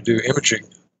decided to do imaging,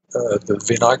 the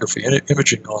venography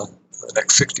imaging on the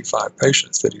next 65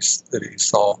 patients that he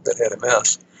saw that had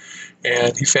MS.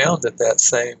 And he found that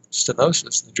same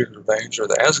stenosis in the jugular veins or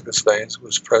the azygos veins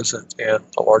was present in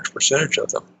a large percentage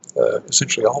of them,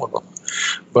 essentially all of them.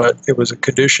 But it was a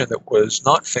condition that was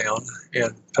not found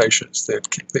in patients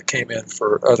that came in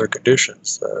for other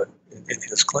conditions in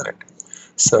his clinic.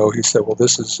 So he said, well,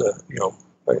 this is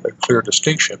a clear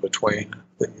distinction between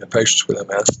the patients with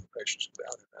MS and patients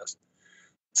without MS.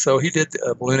 So he did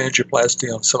balloon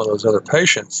angioplasty on some of those other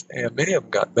patients, and many of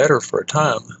them got better for a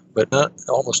time, but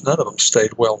almost none of them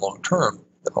stayed well long term.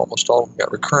 Almost all of them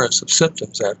got recurrence of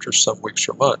symptoms after some weeks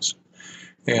or months.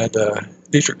 And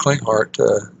Dietrich Klinghardt,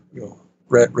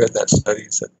 read that study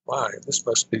and said, "Wow, this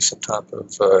must be some type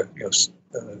of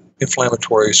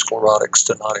inflammatory, sclerotic,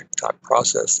 stenotic type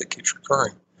process that keeps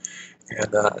recurring."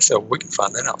 And I said, well, we can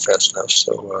find that out fast enough.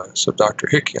 So Dr.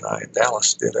 Hickey and I in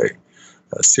Dallas did a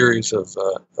series of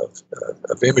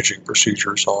imaging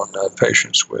procedures on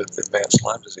patients with advanced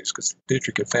Lyme disease, because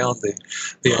Dietrich had found the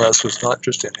MS was not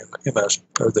just in MS,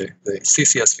 or the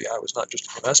CCSVI was not just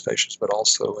in MS patients, but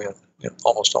also in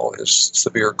almost all his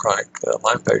severe chronic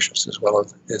Lyme patients, as well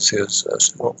as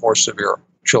his more severe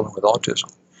children with autism.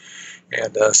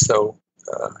 And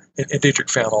and Dietrich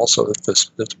found also that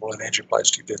the balloon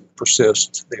angioplasty didn't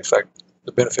persist.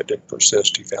 The benefit didn't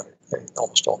persist. He found it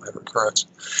almost all had recurrence.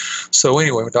 So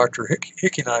anyway, when Dr.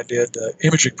 Hickey and I did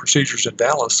imaging procedures in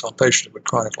Dallas on patients with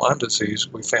chronic Lyme disease,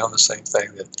 we found the same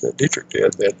thing that Dietrich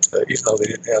did, that even though they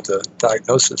didn't have the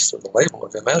diagnosis or the label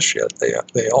of MS yet,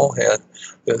 they all had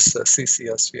this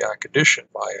CCSVI condition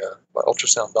by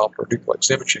ultrasound Doppler duplex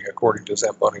imaging according to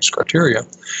Zamboni's criteria.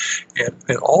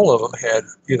 And all of them had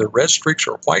either red streaks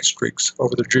or white streaks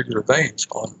over the jugular veins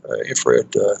on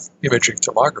infrared imaging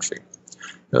thermography.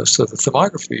 So the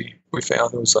thermography we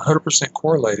found was 100%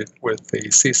 correlated with the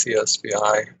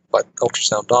CCSVI by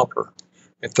ultrasound Doppler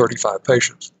in 35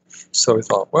 patients. So we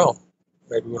thought, well,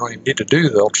 maybe we don't even need to do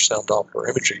the ultrasound Doppler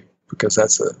imaging, because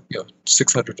that's a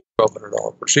 $600 to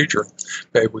 $1,200 procedure.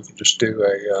 Maybe we can just do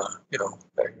a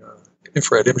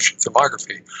infrared imaging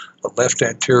thermography, a left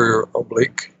anterior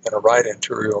oblique and a right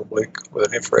anterior oblique with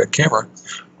an infrared camera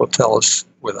will tell us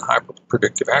with a high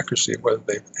predictive accuracy whether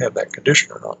they have that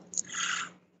condition or not.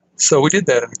 So we did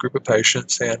that in a group of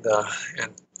patients and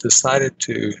decided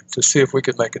to see if we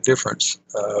could make a difference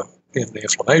in the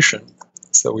inflammation.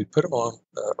 So we put them on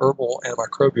herbal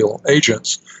antimicrobial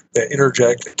agents that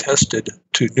energetically tested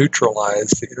to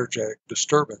neutralize the energetic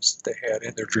disturbance that they had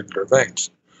in their jugular veins.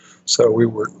 So we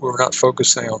were not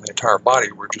focusing on the entire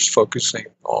body. We're just focusing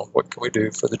on what can we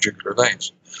do for the jugular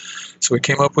veins. So we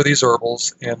came up with these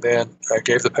herbals, and then I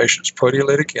gave the patients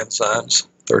proteolytic enzymes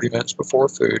 30 minutes before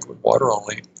food with water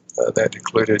only. That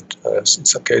included, in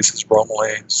some cases,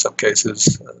 bromelain, some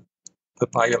cases, the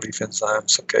paella leaf enzyme,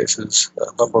 some cases,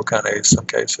 lumbokinase, some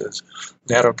cases,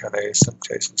 nattokinase, some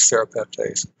cases,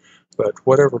 serapeptase. But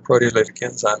whatever proteolytic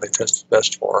enzyme they tested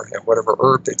best for and whatever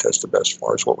herb they tested best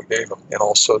for is what we gave them. And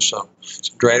also some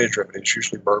drainage remedies,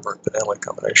 usually berberine and vanilla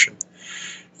combination.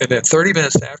 And then 30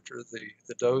 minutes after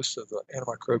the dose of the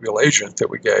antimicrobial agent that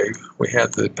we gave, we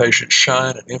had the patient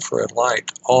shine an infrared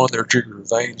light on their jugular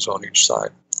veins on each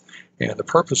side. And the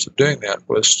purpose of doing that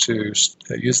was to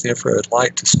use the infrared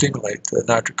light to stimulate the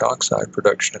nitric oxide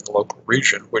production in the local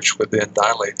region, which would then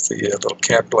dilate the little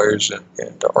capillaries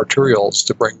and arterioles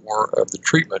to bring more of the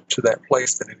treatment to that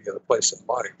place than any other place in the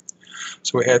body.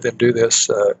 So we had them do this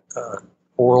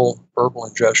oral, herbal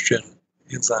ingestion,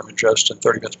 enzyme ingestion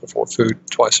 30 minutes before food,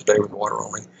 twice a day with water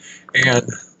only, and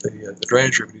the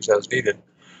drainage remedies as needed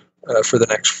for the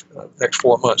next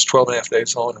 4 months, 12 and a half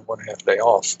days on and 1.5 day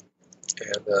off.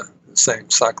 And the same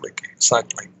cycling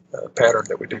pattern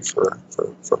that we do for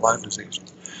Lyme disease.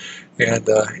 And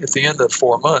at the end of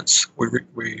 4 months, we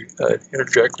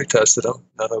interjectly tested them.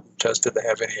 None of them tested to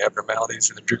have any abnormalities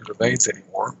in the jugular veins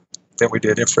anymore. Then we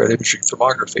did infrared imaging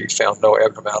thermography, found no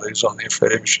abnormalities on the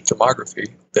infrared imaging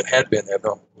thermography that had been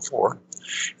abnormal before.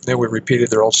 And then we repeated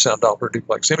their ultrasound Doppler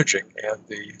duplex imaging, and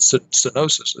the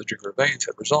stenosis of the jugular veins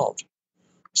had resolved.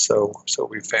 So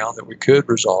we found that we could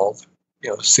resolve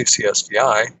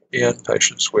CCSVI in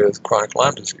patients with chronic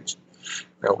Lyme disease.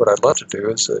 Now, what I'd love to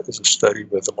do is a study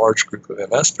with a large group of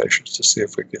MS patients to see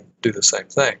if we can do the same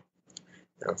thing.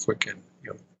 If we can,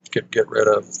 get rid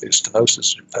of the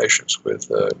stenosis in patients with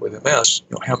MS,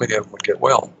 how many of them would get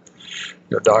well?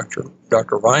 Dr.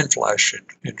 Reinfleisch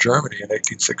in Germany in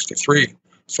 1863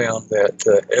 found that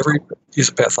he's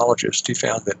a pathologist. He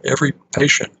found that every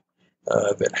patient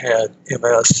that had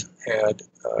MS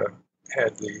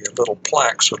had the little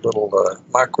plaques or little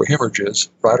microhemorrhages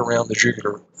right around the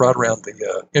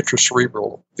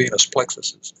intracerebral venous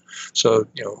plexuses. So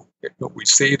we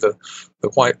see the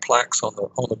white plaques on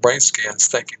the brain scans,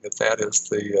 thinking that is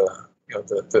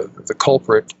the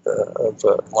culprit of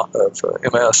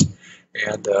MS,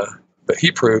 and but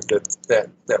he proved that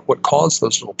what caused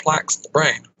those little plaques in the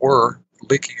brain were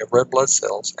leaking of red blood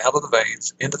cells out of the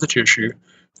veins into the tissue.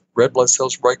 Red blood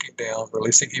cells breaking down,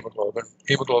 releasing hemoglobin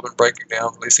breaking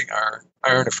down, releasing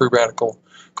iron a free radical,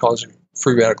 causing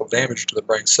free radical damage to the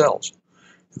brain cells.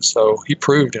 And so he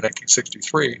proved in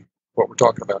 1863 what we're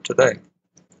talking about today.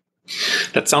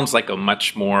 That sounds like a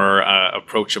much more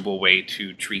approachable way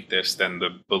to treat this than the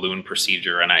balloon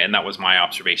procedure, and that was my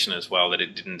observation as well, that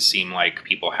it didn't seem like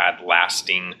people had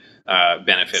lasting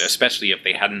benefit, especially if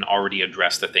they hadn't already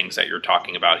addressed the things that you're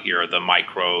talking about here, the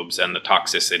microbes and the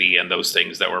toxicity and those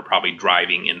things that were probably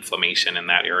driving inflammation in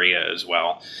that area as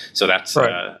well. So that's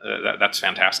right. That's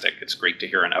fantastic. It's great to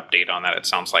hear an update on that. It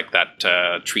sounds like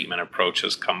that treatment approach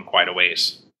has come quite a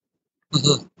ways.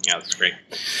 Mm-hmm. Yeah, that's great.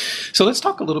 So let's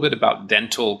talk a little bit about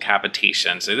dental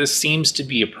cavitation. So this seems to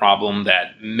be a problem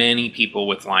that many people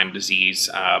with Lyme disease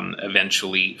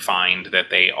eventually find that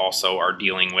they also are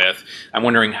dealing with. I'm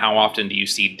wondering, how often do you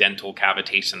see dental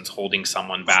cavitations holding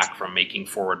someone back from making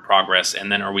forward progress?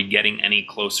 And then are we getting any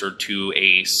closer to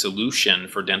a solution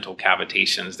for dental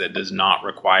cavitations that does not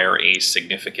require a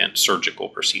significant surgical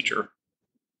procedure?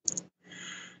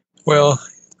 Well,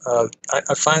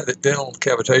 I find that dental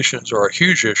cavitations are a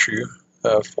huge issue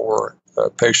for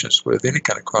patients with any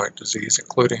kind of chronic disease,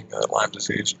 including Lyme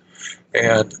disease.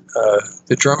 And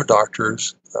the German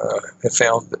doctors have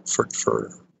found that for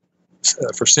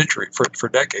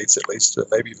decades at least,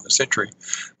 maybe even a century,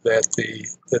 that the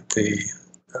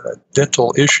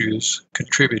dental issues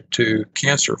contribute to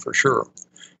cancer for sure.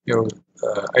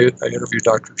 I interviewed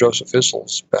Dr. Joseph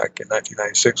Issels back in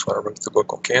 1996 when I wrote the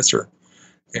book on cancer.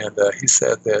 And he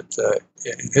said that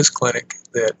in his clinic,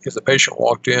 that if the patient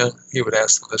walked in, he would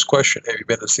ask them this question: have you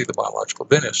been to see the biological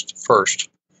dentist first?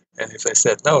 And if they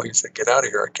said no, he said, get out of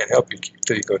here, I can't help you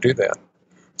until you go do that.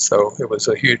 So it was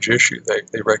a huge issue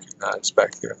they recognized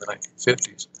back there in the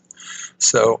 1950s.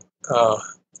 So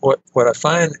what I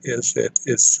find is that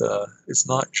it's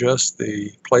not just the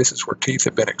places where teeth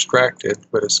have been extracted,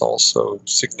 but it's also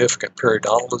significant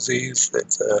periodontal disease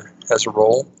that has a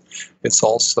role. It's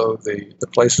also the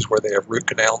places where they have root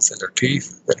canals in their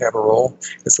teeth that have a role.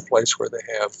 It's the place where they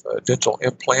have dental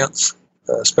implants,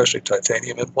 especially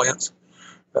titanium implants.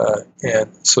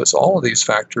 And so it's all of these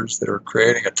factors that are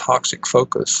creating a toxic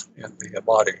focus in the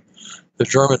body. The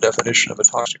German definition of a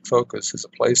toxic focus is a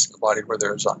place in the body where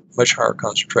there's a much higher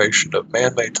concentration of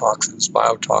man-made toxins,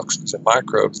 biotoxins, and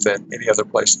microbes than any other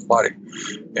place in the body.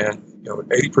 And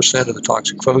 80% of the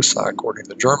toxic foci, according to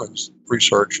the Germans'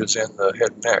 research, is in the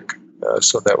head and neck.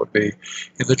 So that would be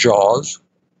in the jaws,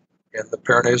 in the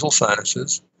paranasal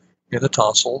sinuses, in the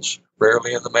tonsils,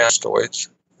 rarely in the mastoids,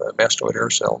 mastoid air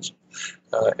cells.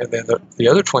 And then the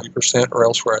other 20% are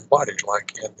elsewhere in the body,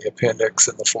 like in the appendix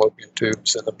and the fallopian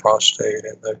tubes and the prostate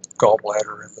and the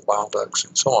gallbladder and the bile ducts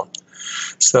and so on.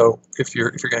 So if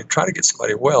you're going to try to get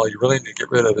somebody well, you really need to get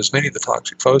rid of as many of the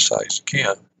toxic foci as you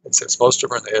can. And since most of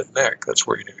them are in the head and neck, that's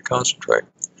where you need to concentrate.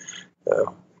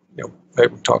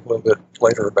 Maybe we'll talk a little bit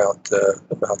later about the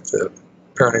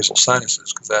paranasal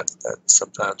sinuses, because that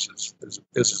sometimes is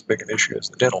as big an issue as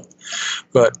the dental.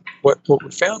 But what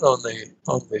we found on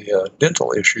the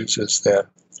dental issues is that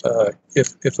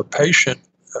if a patient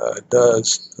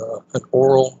does an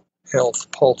oral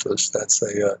health poultice, that's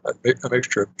a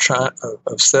mixture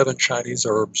of 7 Chinese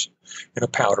herbs in a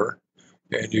powder,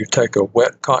 and you take a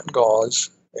wet cotton gauze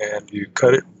and you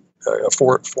cut it a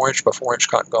 4-inch by 4-inch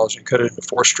cotton gauze, and you cut it into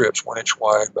 4 strips, 1 inch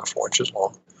wide by 4 inches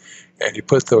long. And you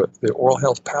put the oral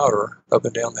health powder up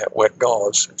and down that wet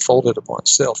gauze and fold it upon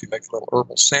itself. You make a little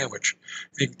herbal sandwich.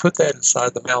 You can put that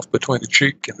inside the mouth between the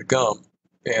cheek and the gum.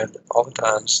 And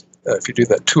oftentimes, if you do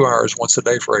that 2 hours once a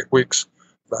day for 8 weeks,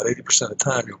 about 80% of the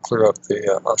time you'll clear up the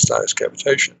mastitis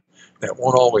cavitation. Now, it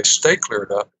won't always stay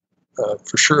cleared up.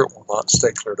 For sure, it will not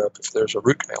stay cleared up if there's a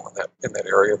root canal in that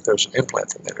area, if there's an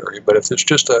implant in that area. But if it's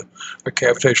just a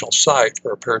cavitational site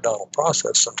or a periodontal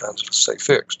process, sometimes it'll stay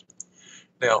fixed.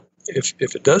 Now, if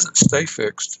it doesn't stay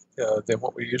fixed, then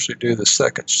what we usually do, the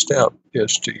second step,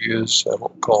 is to use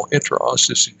what we call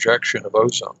intraosseous injection of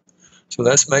ozone. So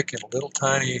that's making a little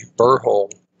tiny burr hole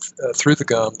through the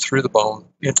gum, through the bone,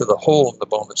 into the hole in the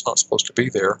bone that's not supposed to be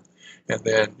there, and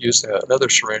then use another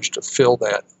syringe to fill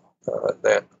that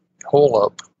hole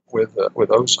up with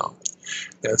ozone.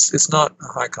 It's not a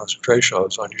high concentration of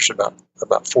ozone, usually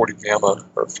about 40 gamma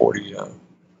or 40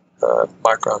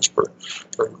 microns per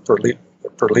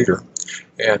liter,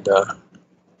 and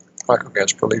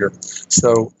micrograms per liter.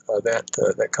 So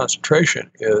that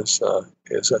concentration is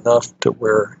enough to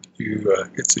where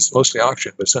it's mostly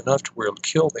oxygen, but it's enough to where it'll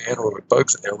kill the anaerobic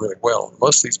bugs in there really well.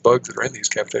 Most of these bugs that are in these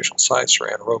cavitational sites are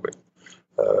anaerobic,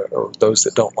 or those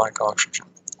that don't like oxygen.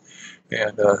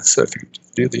 And so if you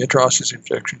do the intraosseous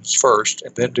injections first,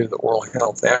 and then do the oral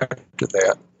health after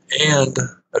that, and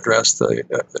address the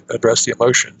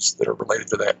emotions that are related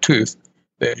to that tooth,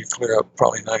 then you clear up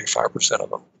probably 95% of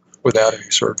them without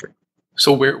any surgery.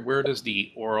 So where does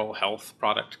the oral health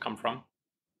product come from?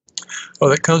 Oh,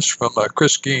 that comes from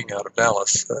Chris Ging out of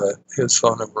Dallas. His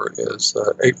phone number is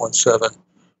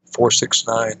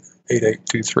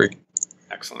 817-469-8823.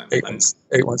 Excellent.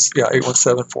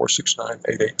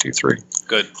 817-469-8823.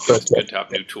 Good. It's good to have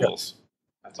new tools.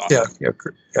 That's awesome. Yeah.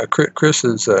 Chris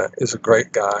is a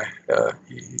great guy.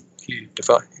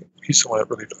 He's the one that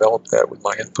really developed that with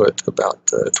my input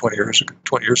about 20 years ago,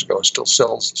 and still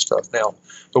sells the stuff now.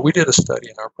 But we did a study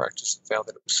in our practice and found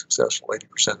that it was successful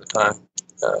 80% of the time.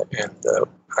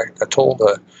 I told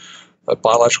a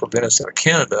biological dentist out of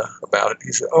Canada about it.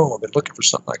 He said, "Oh, I've been looking for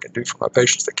something I can do for my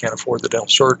patients that can't afford the dental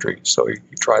surgery." So he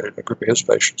tried it in a group of his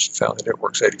patients and found that it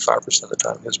works 85% of the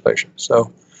time in his patients.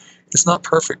 So it's not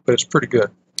perfect, but it's pretty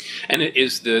good. And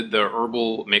is the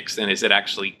herbal mix then, is it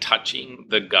actually touching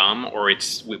the gum, or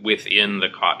it's within the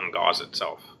cotton gauze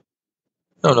itself?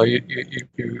 No, you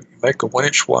make a 1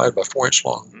 inch wide by 4 inch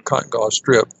long cotton gauze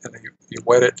strip, and then you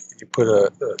wet it, and you put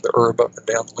the herb up and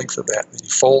down the length of that, and you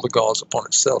fold the gauze upon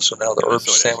itself, so now the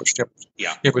herb's sandwiched in.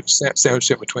 Yeah.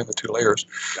 Sandwiched in between the two layers.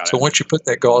 So once you put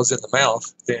that gauze in the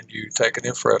mouth, then you take an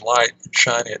infrared light and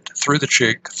shine it through the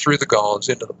cheek, through the gauze,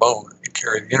 into the bone, and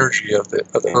carry the energy of the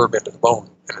herb into the bone.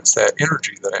 And it's that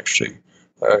energy that actually,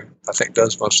 I think,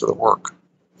 does most of the work.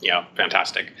 Yeah,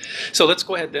 fantastic. So let's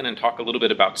go ahead then and talk a little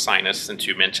bit about sinus, since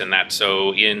you mentioned that.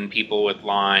 So in people with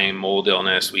Lyme, mold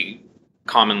illness, we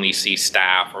commonly see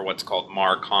staph, or what's called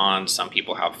MARCON. Some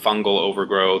people have fungal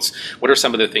overgrowths. What are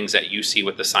some of the things that you see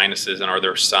with the sinuses, and are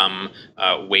there some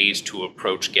ways to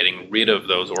approach getting rid of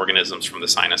those organisms from the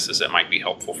sinuses that might be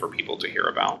helpful for people to hear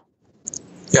about?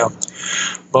 Yeah,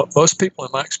 but most people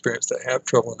in my experience that have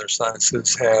trouble in their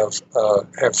sinuses have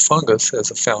fungus as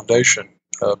a foundation.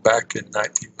 Back in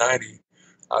 1990,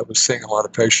 I was seeing a lot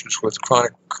of patients with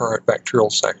chronic recurrent bacterial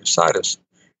sinusitis.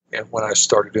 And when I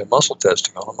started doing muscle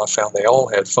testing on them, I found they all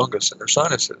had fungus in their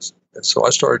sinuses. And so I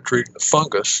started treating the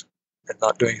fungus and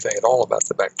not doing anything at all about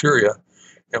the bacteria.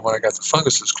 And when I got the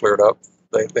funguses cleared up,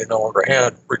 they no longer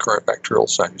had recurrent bacterial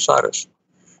sinusitis.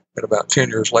 And about 10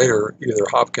 years later, either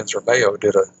Hopkins or Mayo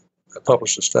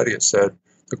published a study that said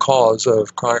the cause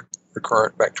of chronic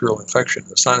recurrent bacterial infection in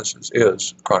the sinuses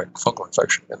is chronic fungal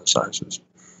infection in the sinuses.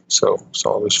 So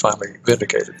I was finally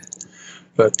vindicated.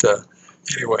 But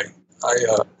anyway,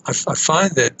 I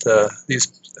find that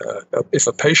if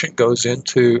a patient goes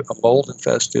into a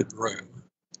mold-infested room,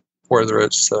 whether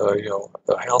it's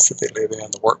the house that they live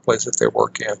in, the workplace that they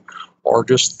work in, or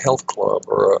just a health club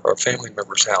or a family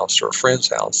member's house or a friend's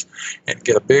house, and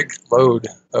get a big load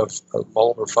of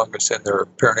mold or fungus in their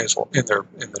paranasal in their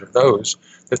nose,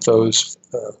 that those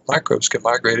microbes can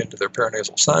migrate into their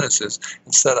paranasal sinuses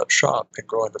and set up shop and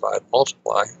grow and divide and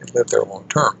multiply and live there long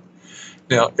term.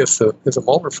 Now, if the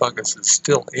mold or fungus is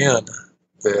still in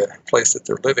the place that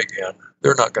they're living in,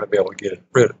 they're not going to be able to get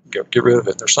rid of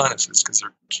it in their sinuses because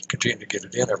they're continuing to get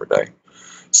it in every day.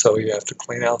 So you have to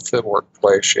clean out the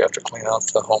workplace, you have to clean out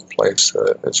the home place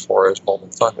as far as mold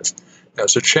and fungus. Now,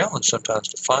 it's a challenge sometimes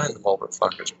to find the mold or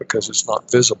fungus because it's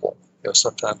not visible.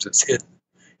 Sometimes it's hidden.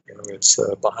 It's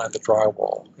behind the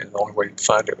drywall, and the only way you can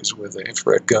find it is with an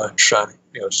infrared gun shining,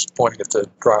 pointing at the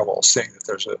drywall, seeing that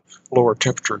there's a lower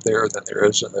temperature there than there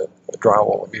is in the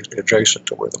drywall immediately adjacent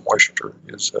to where the moisture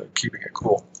is keeping it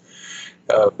cool.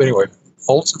 But anyway,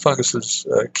 molds and funguses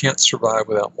can't survive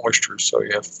without moisture, so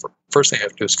first thing you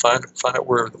have to do is find out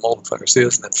where the mold and fungus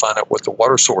is, and then find out what the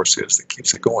water source is that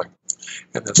keeps it going,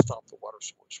 and then stop the water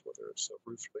source, whether it's a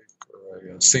roof leak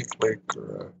or a sink leak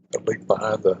or a leak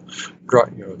behind the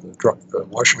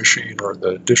washing machine or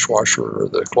the dishwasher or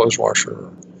the clothes washer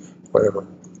or whatever.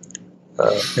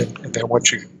 And then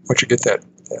once you get that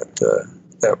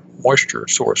moisture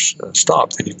source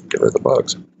stopped, then you can get rid of the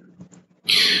bugs.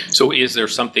 So is there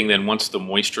something then, once the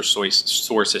moisture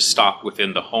source is stopped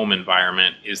within the home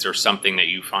environment, is there something that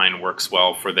you find works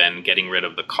well for then getting rid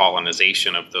of the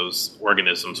colonization of those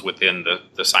organisms within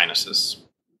the sinuses?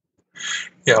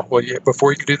 Yeah, well,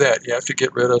 before you can do that, you have to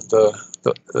get rid of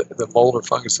the mold or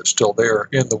fungus that's still there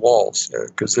in the walls,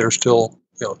 because they're still,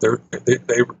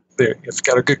 if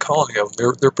got a good colony of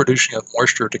them, they're producing enough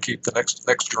moisture to keep the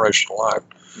next generation alive.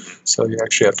 So you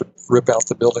actually have to rip out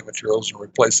the building materials and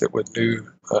replace it with new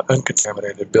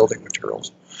uncontaminated building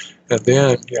materials. And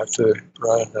then you have to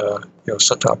run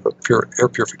some type of air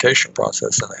purification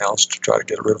process in the house to try to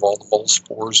get rid of all the mold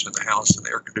spores in the house and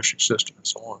the air conditioning system and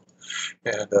so on.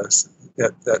 And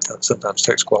that sometimes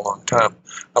takes quite a long time.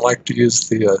 I like to use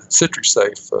the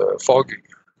CitriSafe fogging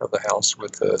of the house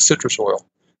with citrus oil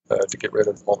to get rid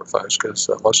of the mold or fungus, because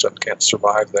most of them can't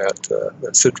survive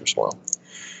that citrus oil.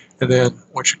 And then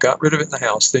once you got rid of it in the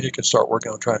house, then you can start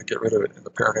working on trying to get rid of it in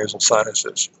the paranasal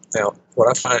sinuses. Now, what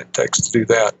I find it takes to do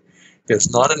that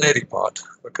is not a neti pot,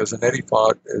 because a neti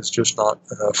pot is just not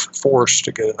enough force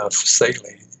to get enough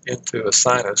saline into a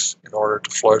sinus in order to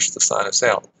flush the sinus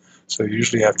out. So you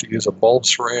usually have to use a bulb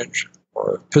syringe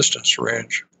or a piston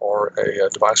syringe or a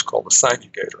device called a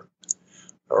sinugator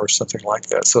or something like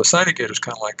that. So a sinugator is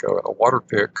kind of like a water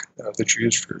pick that you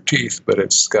use for your teeth, but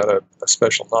it's got a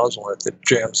special nozzle in it that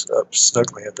jams up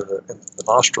snugly into the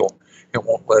nostril and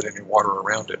won't let any water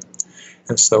around it.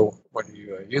 And so when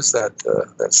you use that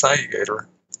sinugator,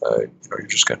 you're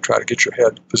just going to try to get your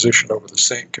head positioned over the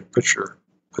sink and put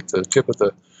the tip of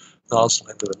the nozzle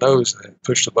into the nose and then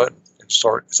push the button and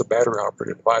start. It's a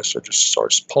battery-operated device, so it just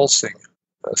starts pulsing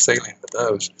saline in the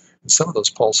nose. And some of those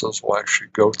pulses will actually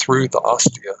go through the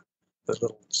ostia, the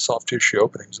little soft tissue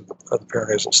openings of the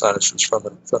paranasal sinuses from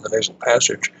the nasal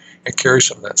passage, and carry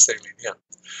some of that saline in.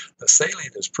 The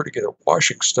saline is pretty good at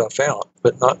washing stuff out,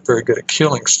 but not very good at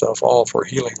killing stuff off or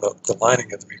healing the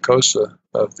lining of the mucosa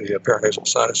of the paranasal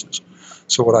sinuses.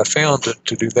 So what I found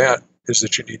to do that is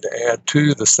that you need to add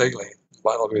to the saline.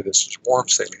 By the way, this is warm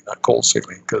saline, not cold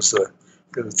saline, because the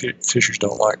tissues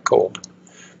don't like cold.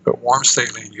 But warm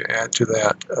saline, you add to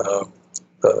that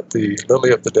the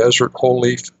lily of the desert whole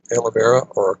leaf aloe vera,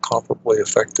 or a comparably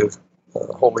effective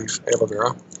whole leaf aloe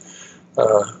vera.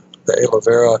 The aloe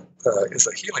vera is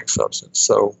a healing substance,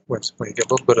 so when you get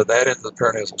a little bit of that into the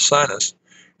paranasal sinus,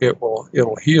 it'll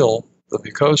heal the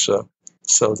mucosa,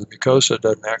 so the mucosa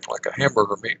doesn't act like a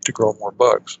hamburger meat to grow more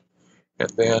bugs. And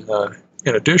then,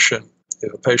 in addition,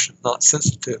 if a patient's not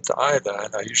sensitive to iodine,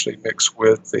 I usually mix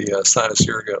with the sinus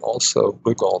irrigant also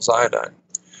Lugol's iodine.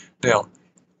 Now,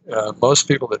 most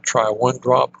people that try 1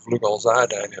 drop of Lugol's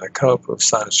iodine in a cup of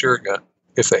sinus irrigant,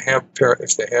 if they have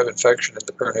infection in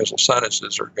the paranasal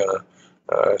sinuses, are going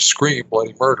to scream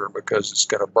bloody murder because it's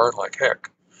going to burn like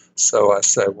heck. So I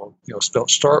say, well,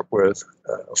 don't start with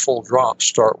a full drop.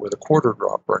 Start with a quarter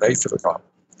drop or an eighth of a drop.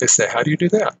 They say, how do you do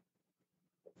that?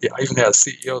 Yeah, I even had a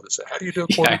CEO that said, how do you do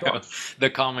a quarter drop?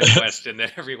 The common question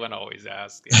that everyone always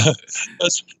asks. Yeah.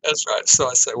 That's right. So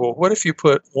I say, well, what if you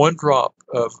put 1 drop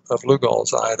of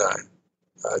Lugol's iodine,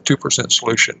 2%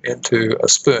 solution, into a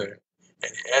spoon,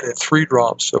 and you added 3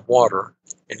 drops of water,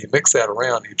 and you mix that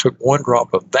around, and you took 1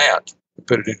 drop of that and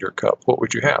put it in your cup? What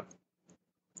would you have?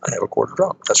 I'd have a quarter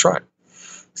drop. That's right.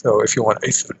 So if you want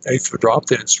eighth of a drop,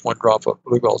 then it's 1 drop of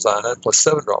blue gall's cyanide plus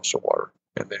 7 drops of water.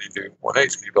 And then you do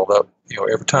 1/8, and you build up,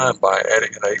 every time by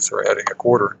adding an eighth or adding a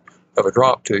quarter of a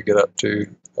drop to get up to,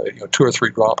 2 or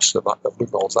 3 drops of blue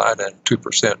gall's cyanide,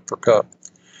 2% per cup.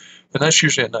 And that's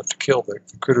usually enough to kill the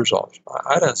critters off.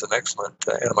 Iodine is an excellent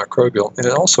antimicrobial, and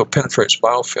it also penetrates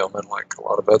biofilm unlike a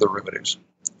lot of other remedies.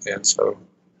 And so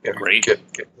Great.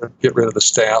 Get rid of the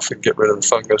staph and get rid of the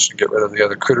fungus and get rid of the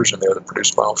other critters in there that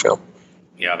produce biofilm.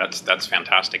 Yeah, that's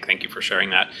fantastic. Thank you for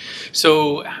sharing that.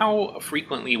 So how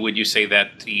frequently would you say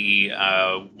that the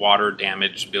water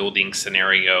damage building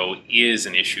scenario is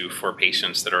an issue for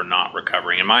patients that are not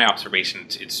recovering? In my observation,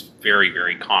 it's very,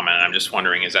 very common. I'm just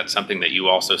wondering, is that something that you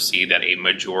also see that a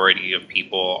majority of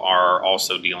people are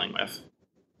also dealing with?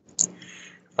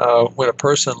 When a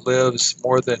person lives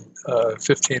more than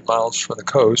 15 miles from the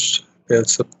coast,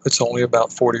 it's only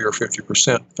about 40 or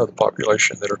 50% of the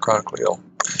population that are chronically ill.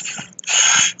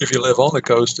 If you live on the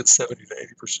coast, it's 70 to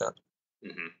 80%.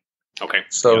 Mm-hmm. Okay.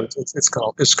 So it's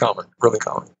common, really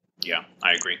common. Yeah,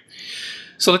 I agree.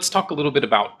 So let's talk a little bit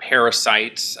about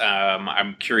parasites.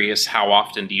 I'm curious, how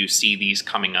often do you see these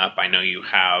coming up? I know you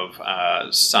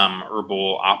have some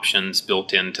herbal options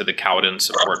built into the Cowden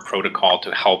support protocol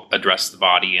to help address the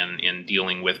body in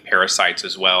dealing with parasites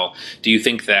as well. Do you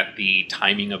think that the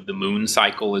timing of the moon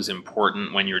cycle is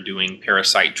important when you're doing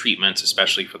parasite treatments,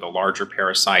 especially for the larger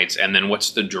parasites? And then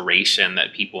what's the duration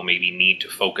that people maybe need to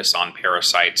focus on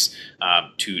parasites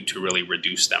to really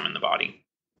reduce them in the body?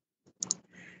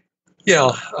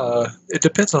 Yeah, it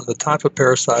depends on the type of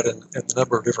parasite and the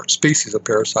number of different species of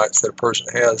parasites that a person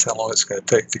has, how long it's going to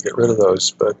take to get rid of those.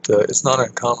 But it's not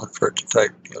uncommon for it to take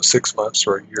 6 months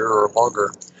or a year or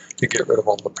longer to get rid of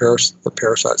all the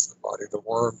parasites in the body, the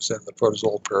worms and the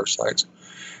protozoal parasites.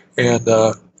 And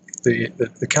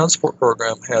the Cowden support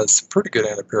program has some pretty good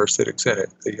antiparasitics in it.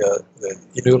 The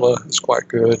Inula is quite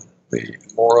good. The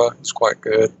Mora is quite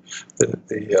good.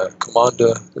 The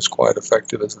Commanda is quite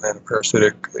effective as an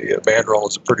antiparasitic. The Bandrol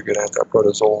is a pretty good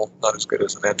antiprotozoal, not as good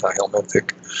as an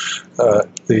antihelminthic.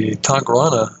 The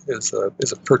Tongarana is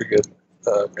a pretty good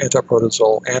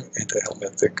antiprotozoal and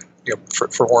antihelminthic,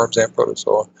 for worms and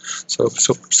protozoa. So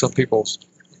some people,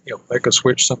 make a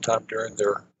switch sometime during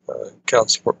their Cowden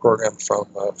support program from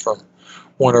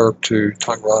one herb to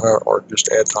Tongarana, or just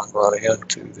add Tongarana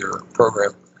into their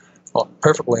program.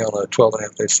 Perfectly on a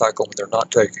 12.5-day cycle when they're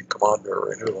not taking Commanda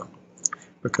or Inula,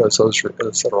 because those are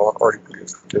already pretty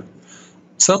effective.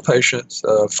 Some patients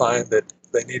find that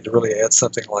they need to really add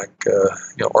something like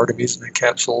artemisinin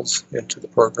capsules into the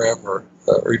program, or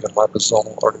even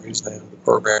liposomal artemisinin into the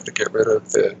program to get rid of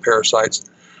the parasites.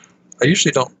 I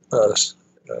usually don't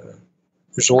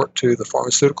resort to the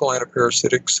pharmaceutical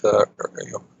antiparasitics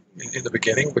in the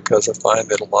beginning, because I find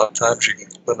that a lot of times you can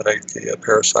eliminate the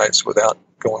parasites without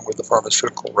going with the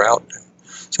pharmaceutical route. And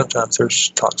sometimes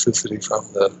there's toxicity from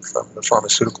the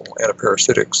pharmaceutical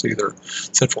antiparasitics, either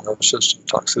central nervous system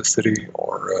toxicity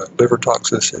or liver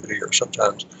toxicity, or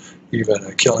sometimes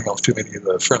even killing off too many of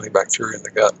the friendly bacteria in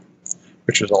the gut,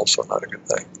 which is also not a good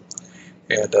thing.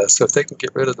 And so if they can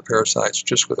get rid of the parasites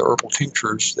just with herbal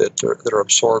tinctures that are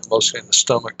absorbed mostly in the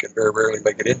stomach and very rarely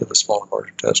make it into the small and large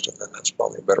intestine, then that's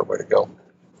probably a better way to go.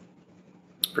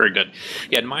 Very good.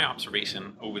 Yeah, and my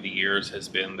observation over the years has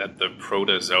been that the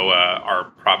protozoa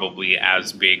are probably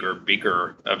as big or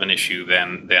bigger of an issue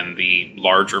than the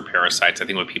larger parasites. I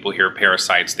think when people hear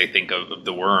parasites, they think of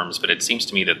the worms, but it seems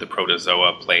to me that the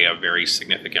protozoa play a very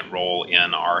significant role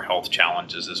in our health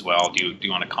challenges as well. Do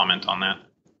you want to comment on that?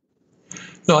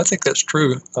 No, I think that's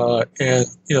true. And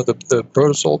the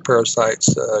protozoal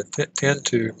parasites tend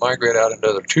to migrate out into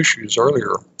other tissues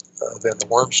earlier than the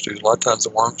worms do. A lot of times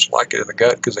the worms like it in the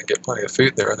gut because they get plenty of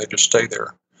food there and they just stay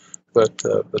there. But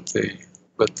the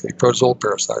protozoal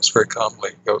parasites very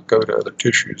commonly go to other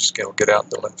tissues. Get out in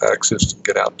the lymphatic system,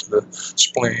 get out to the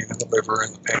spleen and the liver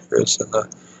and the pancreas and the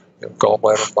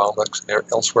gallbladder and bile ducts and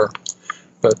elsewhere.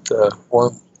 But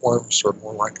worms are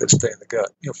more likely to stay in the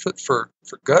gut.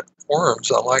 For gut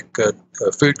worms, I like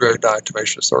food grade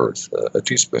diatomaceous earth, a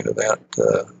teaspoon of that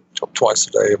twice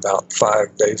a day, about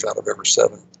 5 days out of every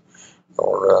 7,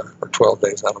 or 12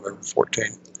 days out of every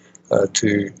 14,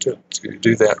 to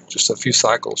do that just a few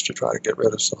cycles to try to get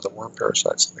rid of some of the worm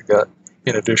parasites in the gut,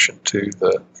 in addition to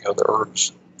the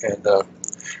herbs. And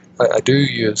I do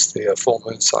use the full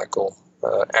moon cycle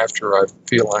after I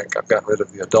feel like I've gotten rid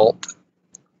of the adult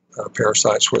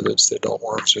parasites, whether it's the adult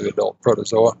worms or the adult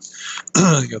protozoa.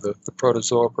 The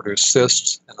protozoa produce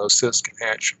cysts, and those cysts can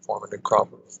hatch and form a new crop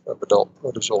of adult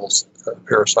protozoal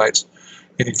parasites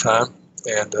anytime.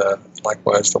 And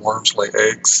likewise, the worms lay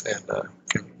eggs and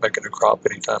can make a new crop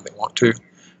anytime they want to.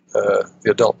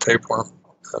 the adult tapeworm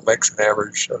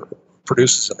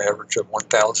produces an average of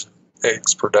 1,000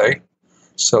 eggs per day.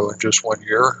 So in just 1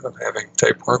 year of having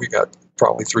tapeworm, you got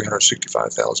probably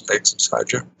 365,000 eggs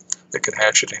inside you. They can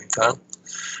hatch at any time.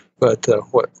 But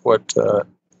what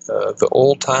the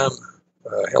old-time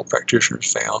health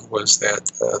practitioners found was that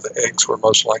the eggs were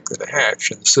most likely to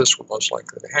hatch and the cysts were most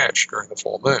likely to hatch during the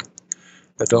full moon.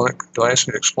 Now, don't ask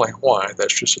me to explain why.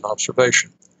 That's just an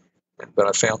observation. But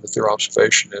I found that their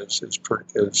observation is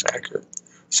accurate.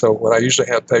 So what I usually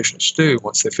have patients do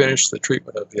once they finish the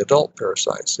treatment of the adult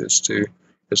parasites is to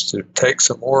take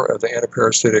some more of the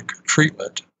antiparasitic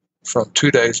treatment from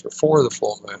 2 days before the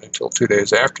full moon until 2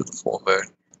 days after the full moon,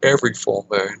 every full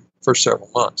moon for several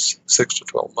months, 6 to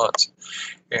 12 months.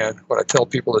 And what I tell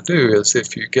people to do is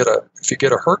if you get a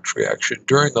Herx reaction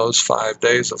during those 5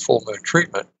 days of full moon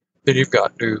treatment, then you've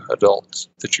got new adults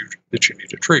that you need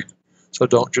to treat. So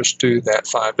don't just do that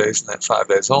 5 days and that 5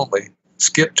 days only.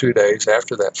 Skip 2 days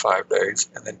after that 5 days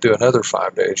and then do another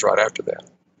 5 days right after that.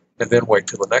 And then wait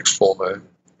till the next full moon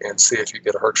and see if you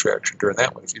get a Herx reaction during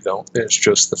that one. If you don't, then it's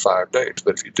just the 5 days.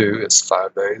 But if you do, it's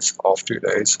 5 days, off 2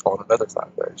 days, on another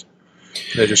 5 days.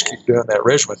 And they just keep doing that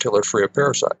regimen until they're free of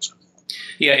parasites.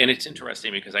 Yeah, and it's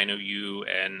interesting because I know you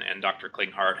and Dr.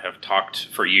 Klinghardt have talked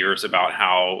for years about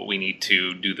how we need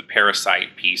to do the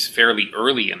parasite piece fairly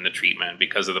early in the treatment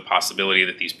because of the possibility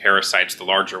that these parasites, the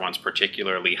larger ones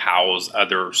particularly, house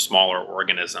other smaller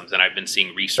organisms. And I've been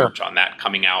seeing research on that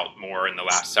coming out more in the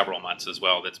last several months as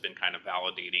well that's been kind of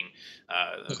validating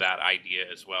that idea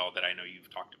as well that I know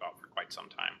you've talked about for quite some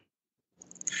time.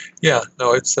 Yeah,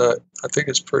 no, it's. I think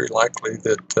it's pretty likely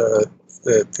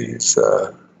that these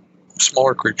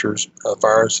smaller creatures,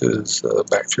 viruses,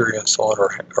 bacteria, and so on,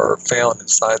 are found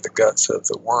inside the guts of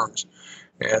the worms.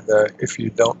 And if you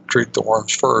don't treat the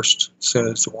worms first, as soon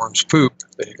as the worms poop,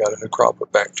 then you got a new crop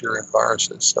of bacteria and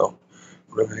viruses. So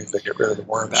you really need to get rid of the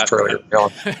worms fairly early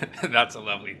on. That's a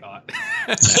lovely thought.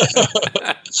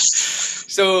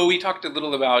 So we talked a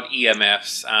little about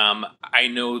EMFs. I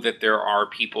know that there are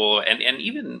people, and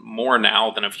even more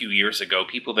now than a few years ago,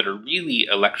 people that are really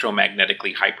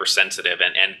electromagnetically hypersensitive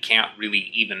and can't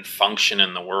really even function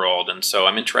in the world. And so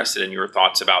I'm interested in your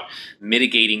thoughts about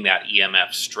mitigating that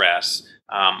EMF stress.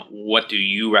 What do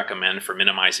you recommend for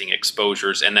minimizing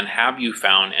exposures? And then have you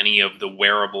found any of the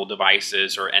wearable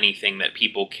devices or anything that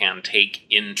people can take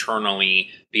internally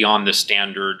beyond the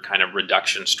standard kind of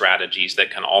reduction strategies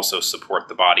that can also support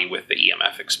the body with the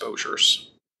EMF exposures?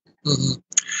 Mm-hmm.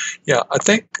 Yeah, I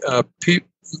think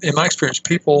in my experience,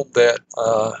 people that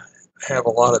have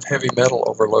a lot of heavy metal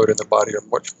overload in the body are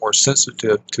much more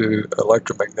sensitive to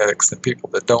electromagnetics than people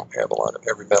that don't have a lot of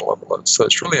heavy metal overload. So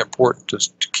it's really important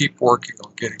to keep working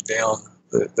on getting down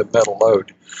the metal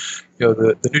load. You know,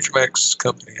 the Nutrimatics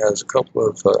company has a couple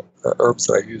of herbs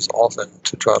that I use often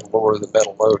to try to lower the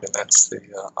metal load, and that's the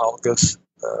algus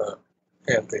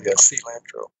and the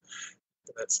cilantro.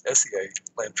 And that's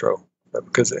SEA-lantro.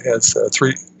 Because it has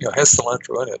has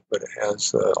cilantro in it, but it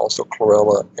has also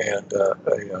chlorella and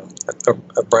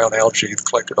a brown algae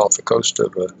collected off the coast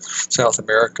of South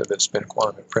America that's been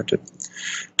quantum imprinted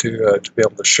to be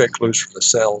able to shake loose from the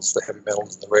cells the heavy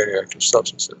metals and the radioactive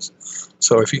substances.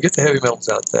 So if you get the heavy metals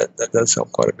out, that does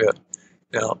help quite a bit.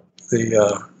 Now,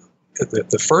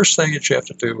 the first thing that you have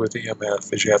to do with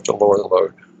EMF is you have to lower the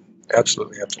load.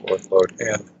 Absolutely have to lower the load,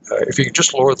 and if you can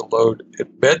just lower the load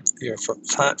at bed,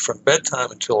 from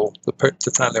bedtime until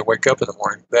the time they wake up in the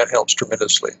morning, that helps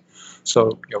tremendously.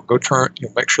 So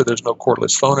make sure there's no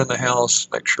cordless phone in the house.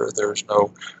 Make sure there's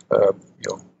no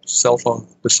cell phone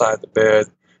beside the bed.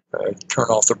 Turn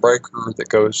off the breaker that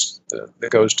goes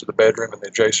to the bedroom and the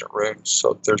adjacent rooms,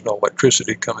 so there's no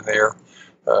electricity coming there.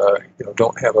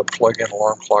 Don't have a plug-in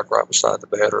alarm clock right beside the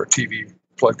bed or a TV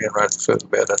plugged in right at the foot of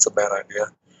the bed. That's a bad idea.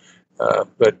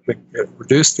 But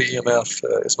reduce the EMF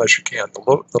as much as you can.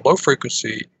 The low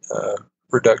frequency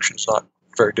reduction is not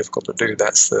very difficult to do.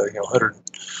 That's the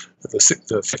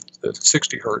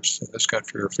 60 hertz in this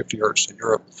country or 50 hertz in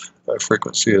Europe.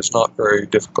 Frequency is not very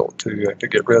difficult to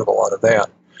get rid of a lot of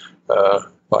that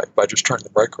by just turning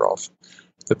the breaker off.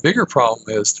 The bigger problem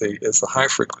is the high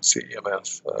frequency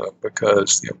EMF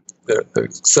because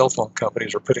the cell phone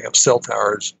companies are putting up cell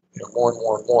towers more and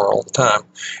more and more all the time,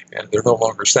 and they're no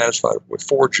longer satisfied with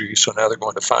 4G, so now they're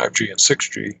going to 5G and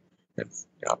 6G, and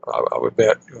I would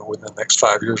bet within the next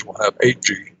 5 years we'll have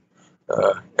 8G,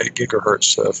 8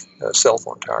 gigahertz of cell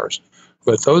phone towers.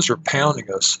 But those are pounding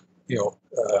us,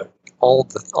 all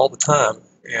the time,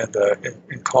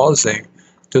 and causing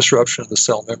disruption of the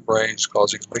cell membranes,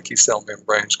 causing leaky cell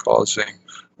membranes, causing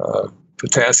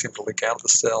potassium to leak out of the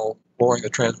cell, lowering the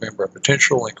transmembrane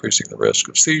potential, increasing the risk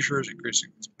of seizures, increasing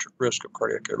the risk of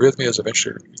cardiac arrhythmias,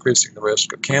 eventually increasing the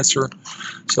risk of cancer.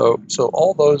 So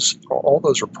all those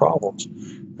are problems,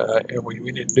 and we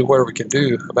need to do whatever we can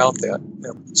do about that.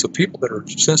 And so people that are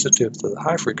sensitive to the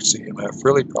high frequency EMF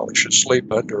really probably should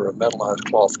sleep under a metallized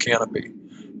cloth canopy.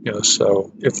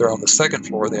 So if they're on the second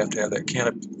floor, they have to have that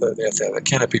canopy. They have to have that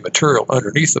canopy material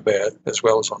underneath the bed, as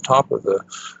well as on top of the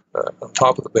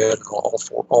bed and all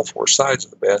four sides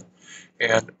of the bed,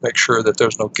 and make sure that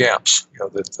there's no gaps.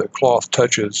 That the cloth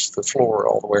touches the floor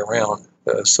all the way around,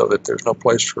 so that there's no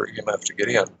place for EMF to get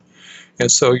in.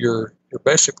 And so you're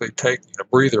basically taking a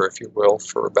breather, if you will,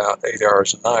 for about 8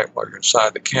 hours a night while you're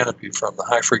inside the canopy from the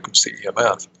high frequency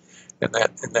EMF, and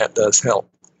that does help.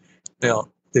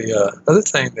 Now, the other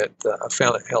thing that I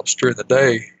found that helps during the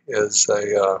day is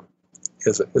a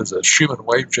Schumann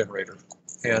wave generator,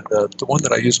 and the one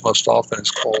that I use most often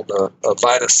is called a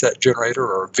Vita Set generator,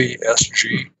 or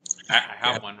VSG. I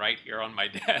have one right here on my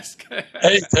desk.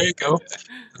 Hey, there you go.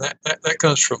 That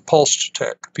comes from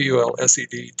PulsedTech,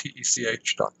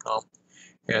 PulsedTech.com,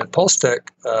 and PulsedTech,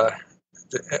 I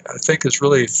think, has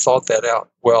really thought that out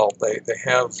well. They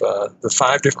have the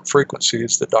 5 different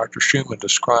frequencies that Dr. Schumann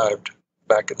described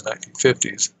back in the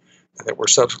 1950s, and that were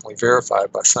subsequently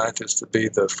verified by scientists to be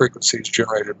the frequencies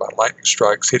generated by lightning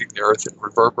strikes hitting the Earth and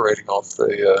reverberating off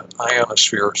the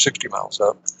ionosphere 60 miles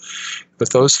up.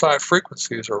 But those 5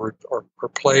 frequencies are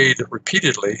played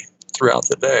repeatedly throughout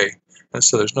the day, and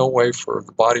so there's no way for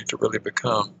the body to really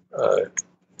become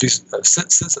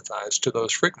sensitized to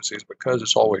those frequencies, because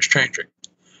it's always changing,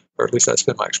 or at least that's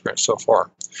been my experience so far.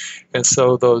 And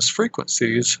so those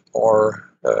frequencies are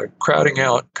crowding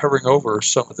out, covering over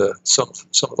some of the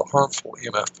harmful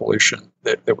EMF pollution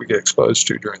that we get exposed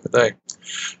to during the day.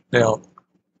 Now,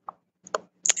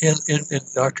 in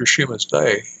Dr. Schumann's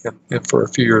day, and for a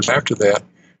few years after that,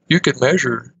 you could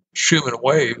measure Schumann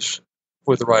waves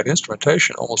with the right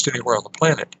instrumentation almost anywhere on the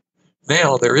planet.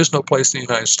 Now, there is no place in the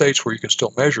United States where you can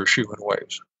still measure Schumann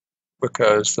waves,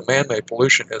 because the man-made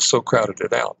pollution has so crowded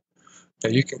it out.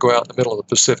 Now, you can go out in the middle of the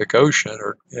Pacific Ocean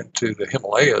or into the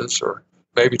Himalayas or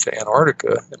maybe to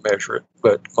Antarctica and measure it,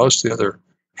 but most of the other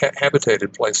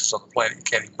habitated places on the planet, you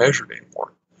can't even measure it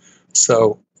anymore.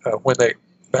 So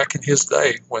back in his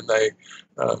day, when they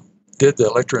did the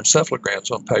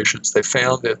electroencephalograms on patients, they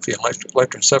found that the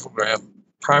electroencephalogram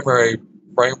primary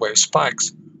brainwave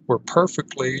spikes were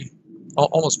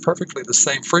almost perfectly the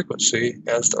same frequency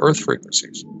as the Earth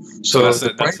frequencies. So that's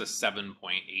a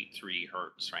 7.83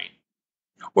 hertz, right?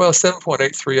 Well,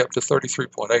 7.83 up to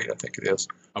 33.8, I think it is.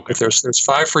 Okay. But there's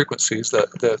 5 frequencies.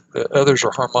 The others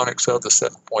are harmonics of the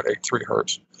 7.83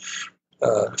 hertz,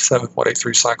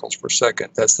 7.83 cycles per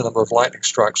second. That's the number of lightning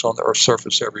strikes on the Earth's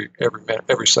surface every minute,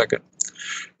 every second.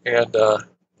 And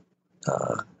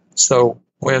so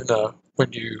when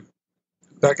you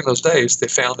back in those days, they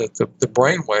found that the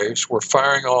brain waves were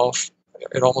firing off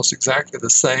at almost exactly the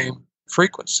same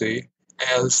frequency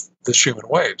as the Schumann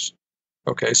waves.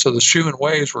 Okay, so the Schumann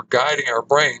waves were guiding our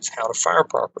brains how to fire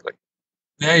properly.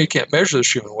 Now you can't measure the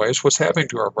Schumann waves. What's happening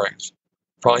to our brains?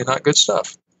 Probably not good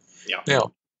stuff. Yeah.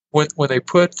 Now, when they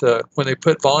put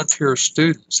volunteer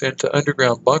students into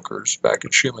underground bunkers back in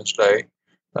Schumann's day,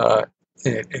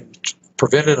 and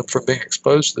prevented them from being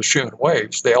exposed to the Schumann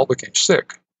waves, they all became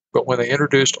sick. But when they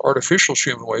introduced artificial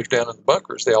Schumann waves down in the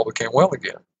bunkers, they all became well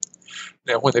again.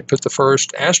 Now, when they put the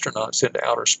first astronauts into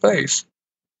outer space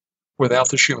without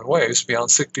the Schumann waves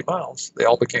beyond 60 miles, they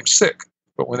all became sick.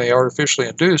 But when they artificially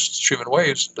induced Schumann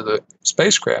waves into the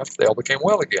spacecraft, they all became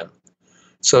well again.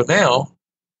 So now,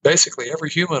 basically every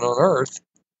human on Earth,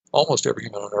 almost every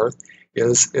human on Earth,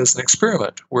 is an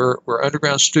experiment. We're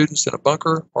underground students in a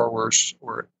bunker, or we're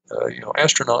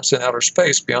astronauts in outer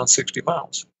space beyond 60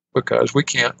 miles, because we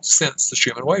can't sense the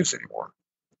Schumann waves anymore.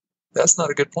 That's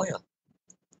not a good plan.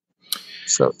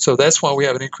 So that's why we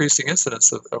have an increasing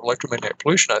incidence of electromagnetic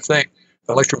pollution, I think,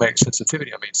 electromagnetic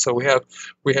sensitivity. So we have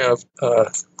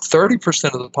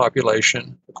 30% of the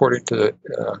population, according to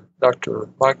Dr.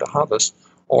 Magda Havas,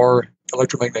 are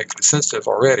electromagnetically sensitive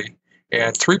already,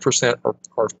 and 3%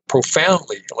 are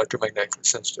profoundly electromagnetically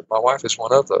sensitive. My wife is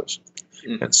one of those.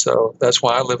 Mm-hmm. And so that's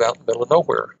why I live out in the middle of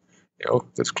nowhere.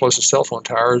 The closest cell phone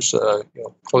tower is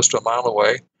close to a mile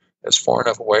away. It's far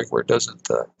enough away where it doesn't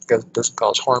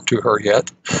cause harm to her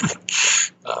yet.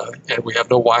 And we have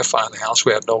no Wi-Fi in the house.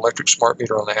 We have no electric smart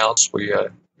meter on the house. We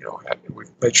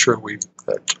made sure we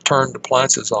turned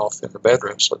appliances off in the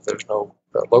bedroom so that there's no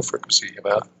low frequency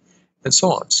EMF, and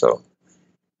so on. So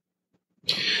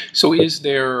So is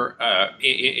there,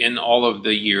 in all of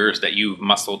the years that you've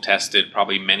muscle tested,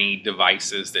 probably many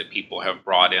devices that people have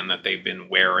brought in that they've been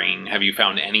wearing, have you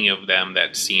found any of them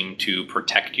that seem to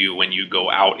protect you when you go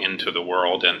out into the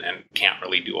world and can't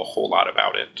really do a whole lot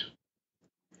about it?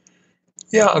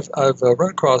 Yeah, I've run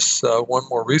across one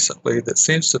more recently that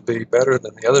seems to be better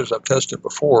than the others I've tested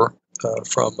before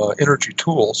from Energy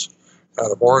Tools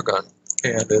out of Oregon,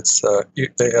 and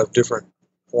they have different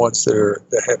ones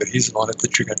that have adhesive on it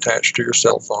that you can attach to your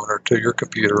cell phone or to your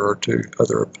computer or to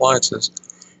other appliances.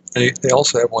 And they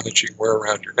also have one that you can wear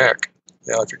around your neck.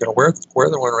 Now, if you're going to wear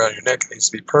the one around your neck, it needs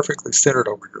to be perfectly centered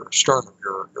over your sternum,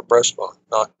 your breastbone,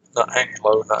 not hanging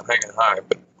low, not hanging high,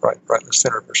 but right in the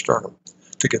center of your sternum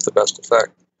to get the best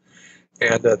effect.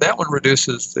 And that one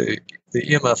reduces the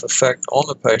EMF effect on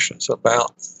the patients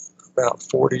about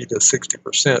 40 to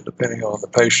 60%, depending on the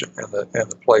patient and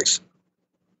the place.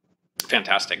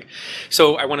 Fantastic.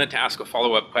 So I wanted to ask a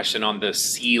follow-up question on the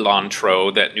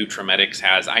cilantro that Nutramedix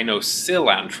has. I know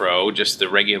cilantro, just the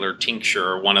regular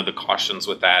tincture, one of the cautions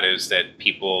with that is that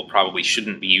people probably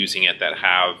shouldn't be using it that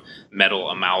have metal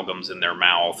amalgams in their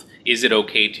mouth. Is it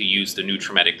okay to use the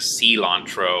Nutramedix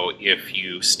cilantro if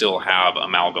you still have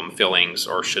amalgam fillings,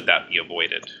 or should that be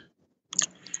avoided?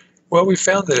 Well, we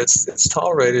found that it's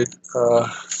tolerated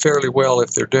fairly well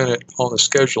if they're doing it on the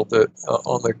schedule. That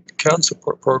on the Cowden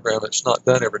support program, it's not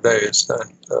done every day. It's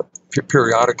done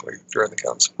periodically during the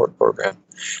Cowden support program.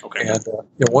 Okay. And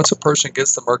once a person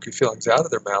gets the mercury fillings out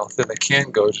of their mouth, then they can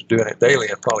go to doing it daily,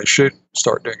 and probably should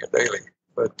start doing it daily.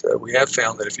 But we have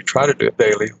found that if you try to do it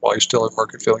daily while you still have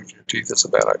mercury fillings in your teeth, it's a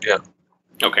bad idea.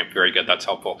 Okay, very good. That's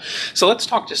helpful. So let's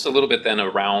talk just a little bit then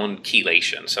around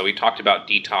chelation. So we talked about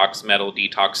detox, metal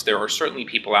detox. There are certainly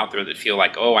people out there that feel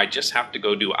like, oh, I just have to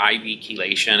go do IV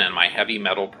chelation and my heavy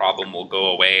metal problem will go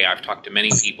away. I've talked to many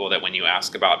people that when you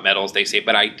ask about metals, they say,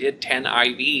 but I did 10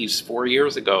 IVs 4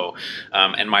 years ago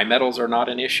and my metals are not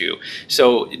an issue.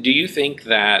 So do you think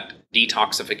that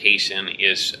detoxification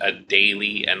is a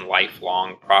daily and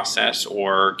lifelong process,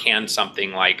 or can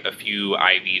something like a few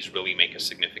IVs really make a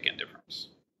significant difference?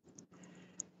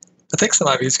 I think some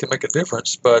IVs can make a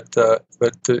difference, but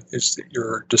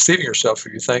you're deceiving yourself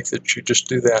if you think that you just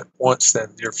do that once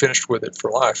and you're finished with it for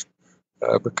life.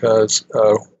 Because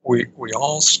we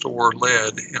all store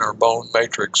lead in our bone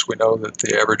matrix. We know that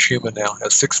the average human now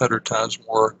has 600 times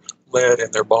more lead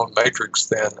in their bone matrix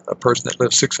than a person that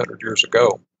lived 600 years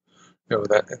ago. And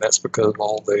that's because of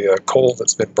all the coal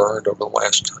that's been burned over the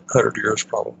last 100 years,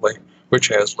 probably, which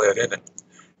has lead in it.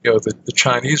 The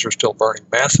Chinese are still burning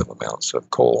massive amounts of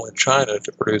coal in China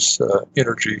to produce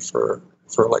energy for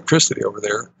electricity over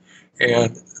there,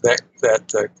 and that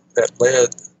lead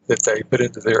that they put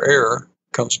into their air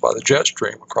comes by the jet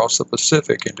stream across the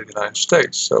Pacific into the United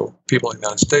States. So people in the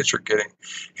United States are getting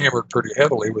hammered pretty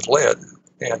heavily with lead,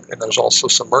 and there's also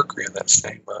some mercury in that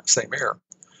same air.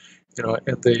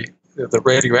 And the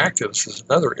radioactives is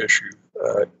another issue.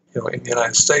 In the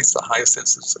United States, the highest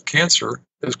incidence of cancer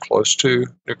is close to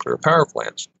nuclear power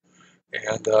plants.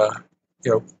 And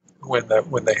when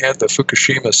they had the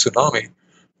Fukushima tsunami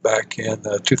back in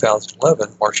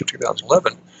 2011, March of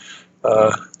 2011,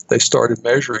 they started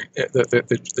measuring.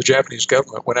 The Japanese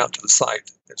government went out to the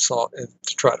site and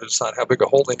to try to decide how big a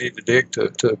hole they needed to dig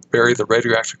to bury the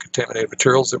radioactive contaminated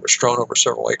materials that were strewn over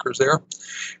several acres there.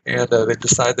 And they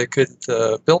decided they couldn't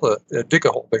dig a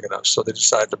hole big enough, so they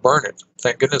decided to burn it.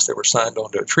 Thank goodness they were signed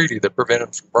onto a treaty that prevented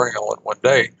them from burning all in one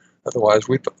day. Otherwise,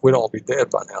 we'd all be dead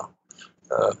by now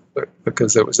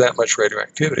because there was that much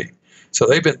radioactivity. So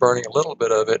they've been burning a little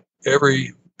bit of it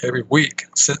every week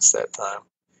since that time.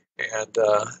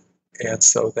 And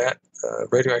so that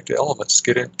radioactive elements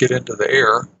get into the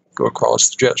air, go across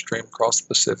the jet stream, across the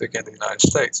Pacific into the United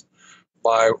States.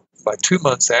 By 2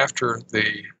 months after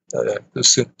they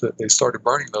started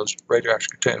burning those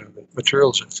radioactive contaminated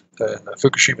materials in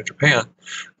Fukushima, Japan,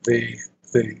 the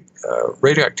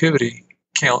radioactivity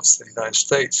counts in the United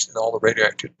States and all the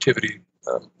radioactivity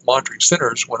monitoring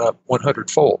centers went up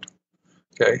 100-fold.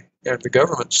 Okay, and the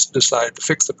governments decided to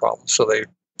fix the problem, so they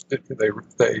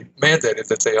mandated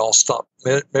that they all stop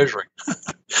measuring.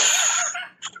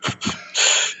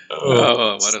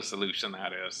 Oh, what a solution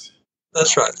that is.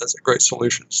 That's right. That's a great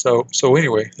solution. So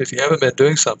anyway, if you haven't been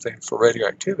doing something for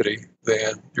radioactivity,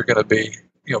 then you're going to be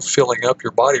filling up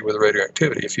your body with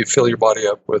radioactivity. If you fill your body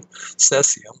up with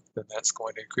cesium, then that's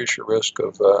going to increase your risk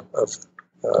of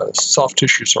soft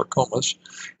tissue sarcomas.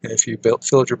 And if you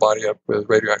filled your body up with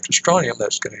radioactive strontium,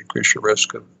 that's going to increase your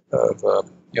risk of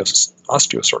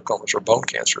osteosarcomas or bone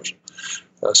cancers.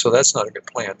 So that's not a good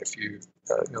plan. If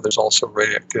there's also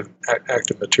radioactive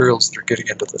active materials that are getting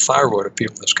into the thyroid of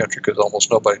people in this country because almost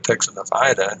nobody takes enough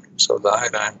iodine. So the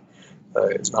iodine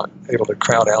is not able to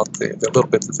crowd out the little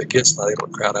bit that they get. It's not able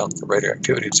to crowd out the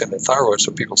radioactivity that's in the thyroid.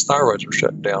 So people's thyroids are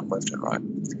shutting down left and right.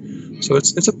 So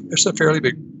it's a fairly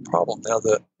big problem. Now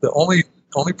the only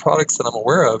products that I'm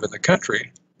aware of in the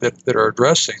country that are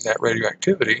addressing that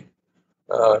radioactivity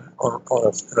on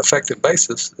an effective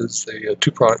basis is the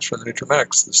two products from the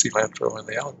NutriMedics, the cilantro and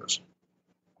the algos.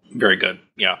 Very good.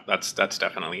 Yeah, that's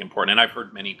definitely important. And I've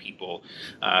heard many people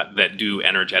that do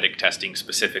energetic testing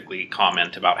specifically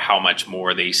comment about how much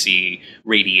more they see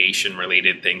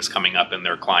radiation-related things coming up in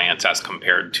their clients as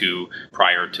compared to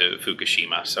prior to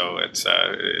Fukushima. So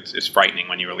it's frightening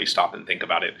when you really stop and think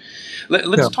about it.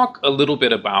 Let's talk a little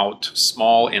bit about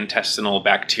small intestinal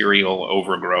bacterial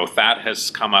overgrowth. That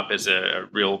has come up as a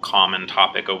real common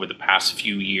topic over the past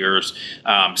few years.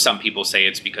 Some people say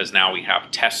it's because now we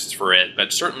have tests for it,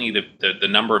 but certainly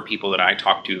the number of people that I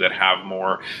talk to that have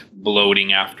more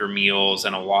bloating after meals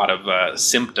and a lot of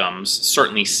symptoms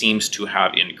certainly seems to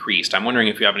have increased. I'm wondering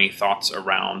if you have any thoughts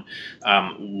around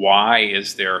why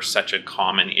is there such a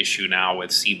common issue now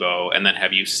with SIBO, and then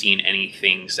have you seen any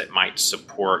things that might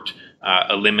support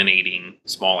eliminating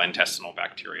small intestinal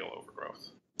bacterial overgrowth?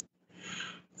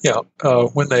 Yeah,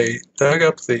 when they dug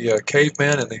up the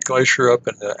caveman and the glacier up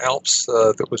in the Alps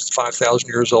that was 5,000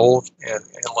 years old and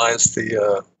analyzed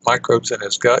the microbes in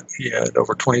his gut, he had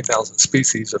over 20,000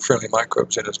 species of friendly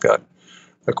microbes in his gut.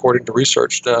 According to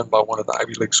research done by one of the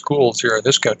Ivy League schools here in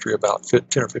this country about 10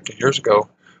 or 15 years ago,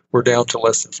 we're down to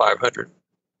less than 500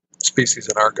 species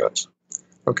in our guts.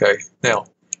 Okay, now,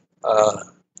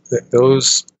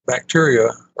 those bacteria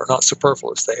are not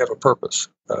superfluous. They have a purpose.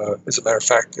 As a matter of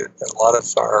fact, a lot of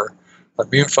our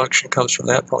immune function comes from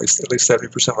that. Probably at least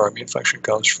 70% of our immune function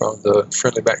comes from the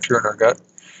friendly bacteria in our gut.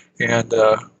 And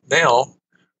now,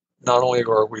 not only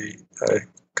are we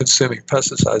consuming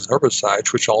pesticides and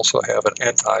herbicides, which also have an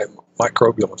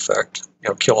antimicrobial effect,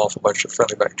 kill off a bunch of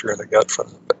friendly bacteria in the gut from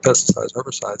pesticides and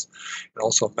herbicides, and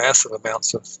also massive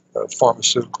amounts of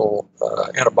pharmaceutical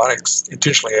antibiotics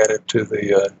intentionally added to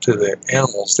the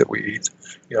animals that we eat,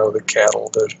 the cattle,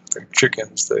 the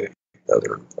chickens, the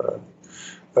other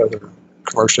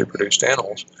commercially produced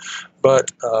animals.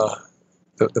 But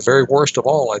the very worst of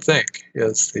all, I think,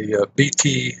 is the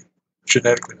BT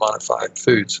genetically modified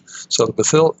foods. So the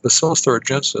Bacillus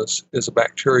thuringiensis is a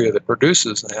bacteria that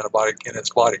produces an antibiotic in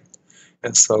its body.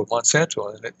 And so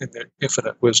Monsanto, in their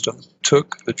infinite wisdom,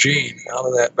 took the gene out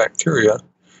of that bacteria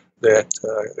that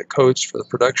codes for the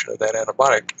production of that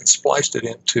antibiotic and spliced it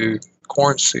into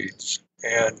corn seeds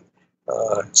and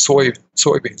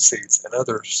soybean seeds and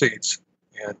other seeds.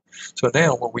 And so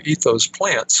now when we eat those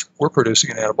plants, we're producing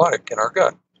an antibiotic in our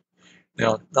gut.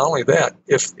 Now, not only that,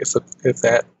 if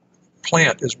that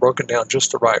plant is broken down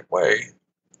just the right way,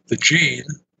 the gene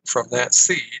from that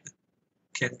seed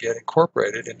can get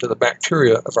incorporated into the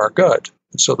bacteria of our gut.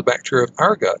 And so the bacteria of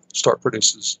our gut starts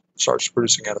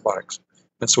producing antibiotics.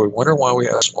 And so we wonder why we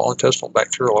have small intestinal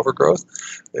bacterial overgrowth.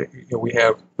 We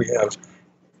have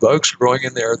bugs growing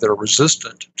in there that are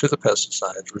resistant to the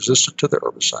pesticides, resistant to the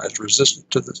herbicides,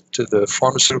 resistant to the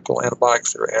pharmaceutical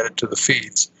antibiotics that are added to the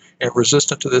feeds, and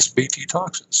resistant to this BT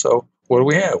toxin. So what do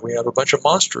we have? We have a bunch of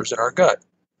monsters in our gut.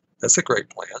 That's a great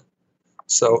plan.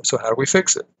 So how do we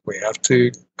fix it? We have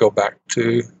to go back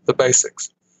to the basics.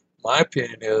 My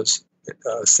opinion is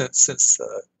since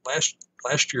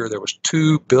last year there was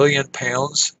 2 billion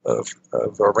pounds of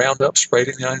Roundup sprayed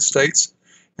in the United States.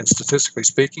 And statistically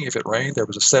speaking, if it rained, there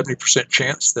was a 70%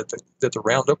 chance that the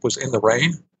Roundup was in the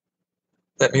rain.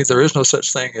 That means there is no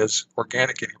such thing as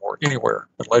organic anymore anywhere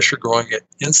unless you're growing it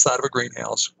inside of a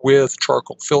greenhouse with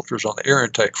charcoal filters on the air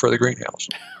intake for the greenhouse.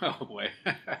 Oh boy.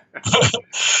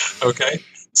 Okay.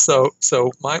 So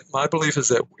my belief is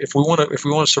that if we want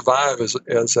to survive as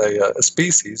a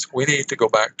species, we need to go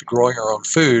back to growing our own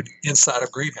food inside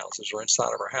of greenhouses or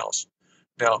inside of our house.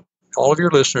 Now, all of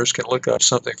your listeners can look up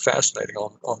something fascinating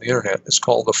on the internet. It's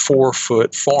called the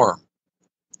 4-foot farm.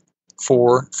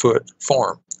 4-foot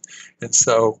farm. And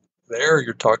so there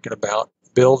you're talking about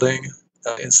building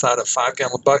inside of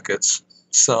 5-gallon buckets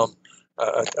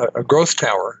a growth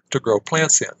tower to grow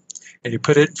plants in. And you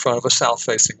put it in front of a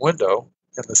south-facing window,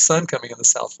 and the sun coming in the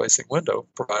south-facing window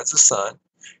provides the sun.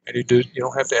 And you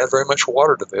don't have to add very much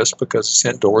water to this because it's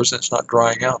indoors and it's not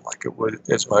drying out like it would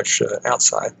as much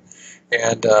outside.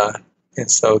 And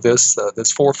so this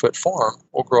 4-foot farm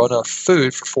will grow enough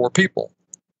food for 4 people.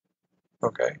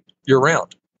 okay, year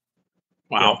round.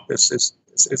 Wow. It's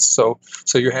so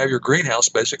you have your greenhouse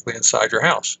basically inside your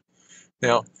house.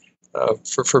 Now,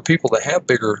 for people that have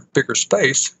bigger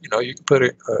space, you can put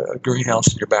a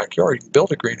greenhouse in your backyard. You can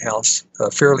build a greenhouse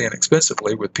fairly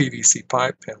inexpensively with PVC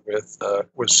pipe and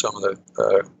with some of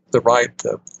the right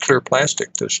clear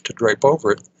plastic to drape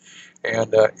over it,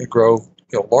 and grow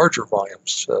larger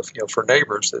volumes for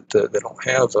neighbors that don't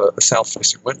have a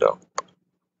south-facing window.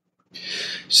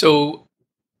 So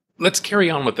let's carry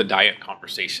on with the diet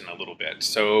conversation a little bit.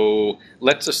 So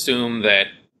let's assume that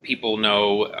people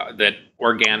know that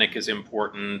organic is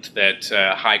important, that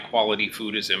high quality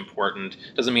food is important.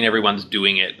 Doesn't mean everyone's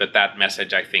doing it, but that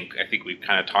message I think we've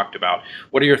kind of talked about.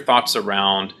 What are your thoughts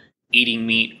around eating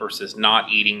meat versus not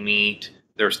eating meat?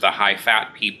 There's the high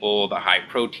fat people, the high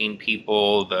protein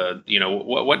people,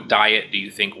 what diet do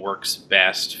you think works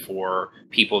best for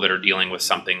people that are dealing with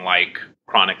something like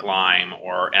chronic Lyme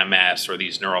or MS or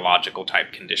these neurological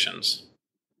type conditions?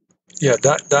 Yeah,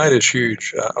 diet is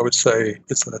huge. I would say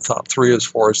it's in the top 3 as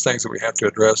far as things that we have to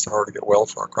address in order to get well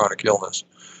from a chronic illness.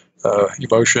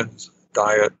 Emotions,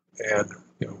 diet, and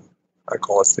I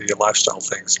call it the lifestyle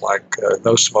things like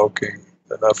no smoking,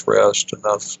 enough rest,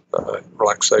 enough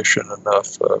relaxation,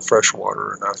 enough fresh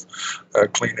water, enough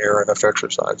clean air, enough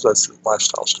exercise. That's the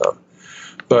lifestyle stuff.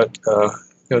 But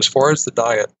as far as the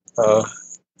diet,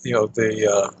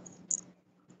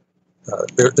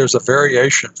 there's a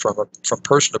variation from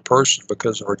person to person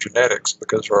because of our genetics,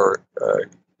 because of our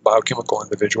biochemical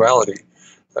individuality,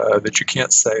 that you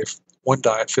can't say one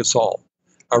diet fits all.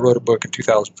 I wrote a book in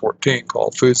 2014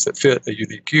 called Foods That Fit a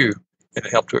Unique You, and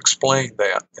it helped to explain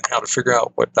that and how to figure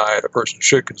out what diet a person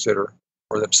should consider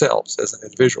for themselves as an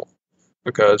individual.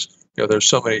 Because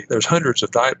there's hundreds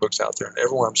of diet books out there, and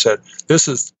everyone said this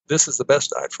is the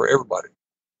best diet for everybody.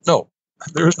 No,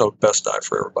 there is no best diet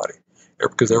for everybody,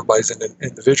 because everybody's an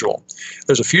individual.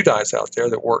 There's a few diets out there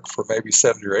that work for maybe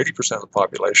 70 or 80% of the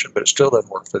population, but it still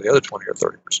doesn't work for the other 20 or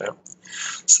 30%.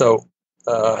 So,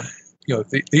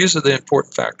 these are the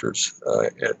important factors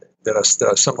that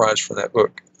I summarized from that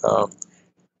book.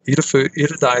 Eat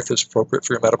a diet that's appropriate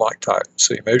for your metabolic type.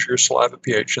 So you measure your saliva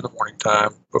pH in the morning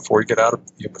time before you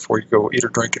before you go eat or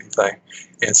drink anything,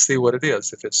 and see what it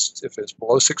is. If it's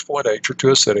below 6.8, you're too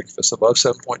acidic. If it's above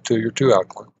 7.2, you're too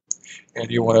alkaline. And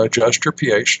you want to adjust your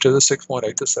pH to the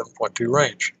 6.8 to 7.2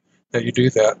 range. Now you do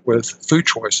that with food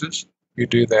choices. You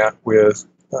do that with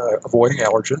avoiding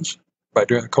allergens by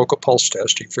doing the Coca Pulse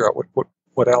test. You can figure out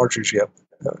what allergies you have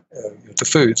to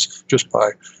foods just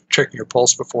by checking your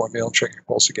pulse before a meal and checking your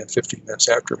pulse again 15 minutes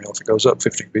after a meal. If it goes up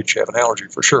 15 beats, you have an allergy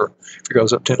for sure. If it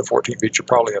goes up 10 to 14 beats, you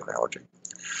probably have an allergy.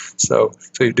 So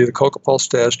you do the Coca Pulse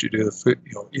test, you do the food,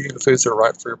 eating the foods that are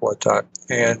right for your blood type,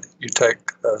 and you take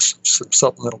some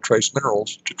supplemental trace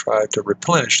minerals to try to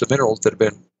replenish the minerals that have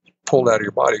been pulled out of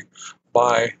your body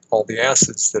by all the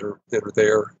acids that are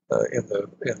there in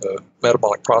the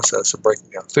metabolic process of breaking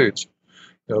down foods.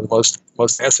 The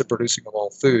most acid producing of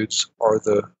all foods are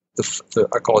the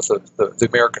I call it the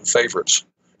American favorites.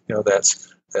 That's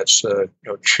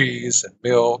cheese and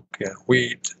milk and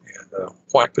wheat and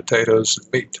white potatoes and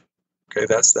meat. Okay,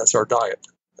 that's our diet,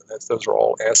 and those are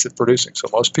all acid producing. So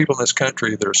most people in this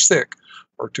country that are sick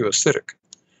are too acidic.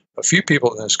 A few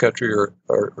people in this country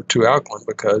are too alkaline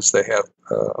because they have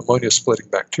ammonia splitting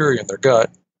bacteria in their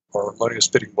gut or ammonia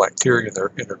splitting bacteria in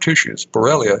their tissues.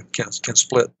 Borrelia can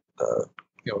split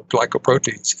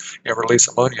glycoproteins and release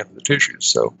ammonia into the tissues.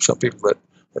 So some people that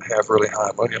have really high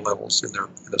ammonia levels in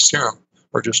the serum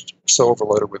are just so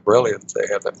overloaded with Borrelia that they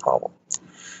have that problem.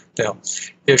 Now,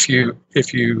 if you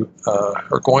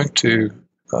are going to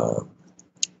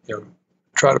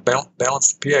try to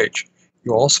balance the pH,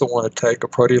 you also want to take a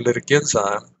proteolytic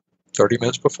enzyme 30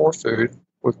 minutes before food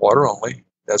with water only.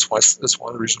 That's one of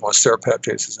the reasons why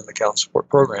serapeptase is in the Cowden Support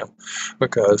Program,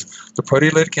 because the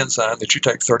proteolytic enzyme that you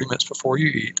take 30 minutes before you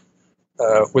eat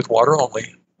with water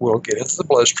only will get into the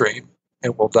bloodstream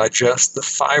and will digest the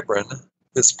fibrin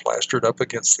that's plastered up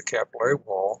against the capillary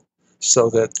wall,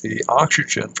 so that the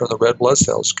oxygen from the red blood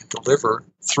cells can deliver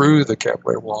through the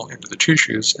capillary wall into the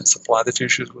tissues and supply the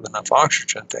tissues with enough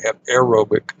oxygen to have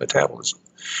aerobic metabolism.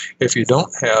 If you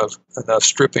don't have enough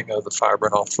stripping of the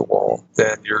fibrin off the wall,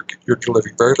 then you're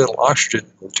delivering very little oxygen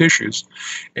to the tissues,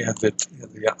 and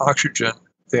the oxygen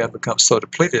then becomes so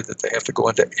depleted that they have to go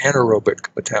into anaerobic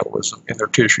metabolism in their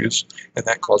tissues, and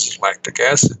that causes lactic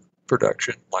acid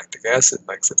production. Lactic acid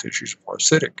makes the tissues more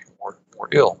acidic and more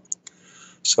ill.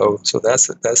 So that's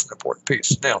an important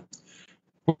piece. Now,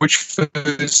 which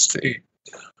foods to eat?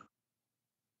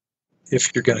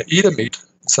 If you're going to eat a meat,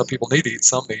 some people need to eat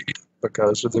some meat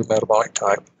because of their metabolic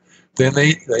type. Then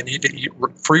they need to eat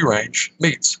free-range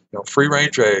meats,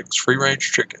 free-range eggs,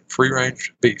 free-range chicken,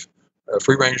 free-range beef,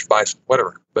 free-range bison,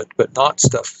 whatever, but not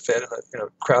stuff fed in a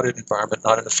crowded environment,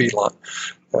 not in a feedlot.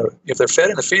 If they're fed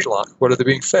in a feedlot, what are they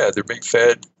being fed? They're being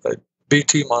fed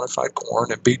BT modified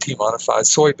corn and BT modified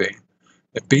soybean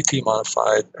and BT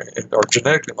modified or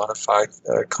genetically modified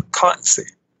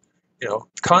cottonseed.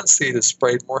 Cottonseed is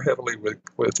sprayed more heavily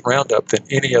with Roundup than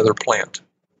any other plant.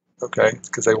 Okay,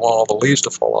 because they want all the leaves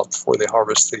to fall off before they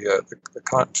harvest the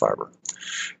cotton fiber,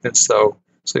 and so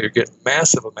you're getting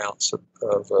massive amounts of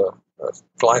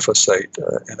glyphosate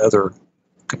and other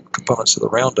components of the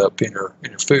Roundup in your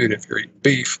food if you're eating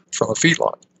beef from a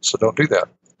feedlot. So don't do that.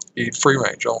 Eat free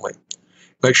range only.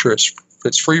 Make sure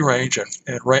it's free range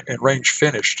and range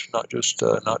finished, not just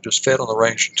fed on the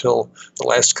range until the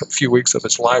last few weeks of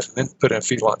its life, and then put in a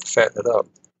feedlot to fatten it up.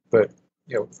 But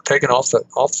taken off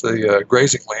the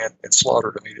grazing land and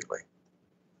slaughtered immediately.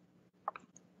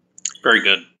 Very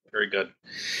good, very good.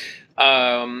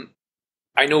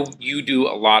 I know you do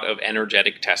a lot of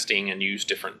energetic testing and use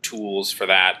different tools for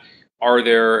that. Are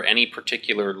there any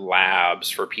particular labs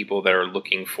for people that are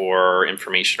looking for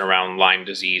information around Lyme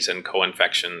disease and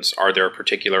co-infections? Are there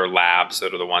particular labs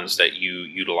that are the ones that you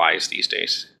utilize these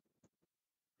days?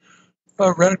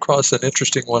 I ran across an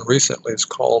interesting one recently. It's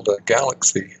called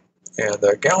Galaxy. And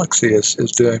Galaxy is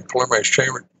doing polymerase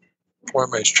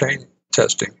chain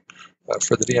testing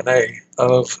for the DNA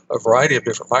of a variety of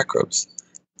different microbes.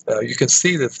 You can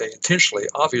see that they intentionally,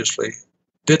 obviously,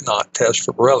 did not test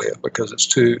for Borrelia because it's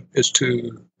too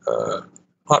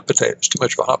hot potato. It's too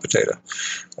much of a hot potato.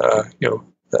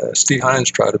 Steve Hines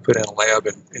tried to put in a lab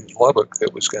in Lubbock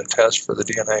that was going to test for the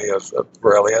DNA of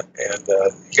Borrelia, and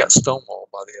he got stonewalled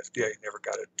by the FDA. He never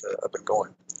got it up and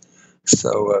going.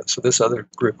 So this other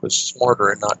group was smarter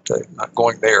and not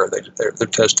going there. They're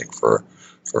testing for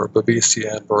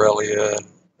Babesia and Borrelia, and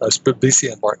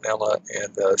Babesia and Bartonella,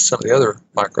 and some of the other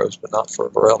microbes, but not for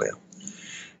Borrelia.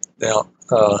 Now,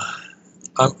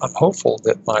 I'm hopeful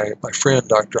that my friend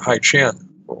Dr. Hai Chen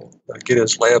will get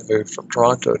his lab moved from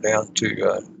Toronto down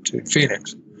to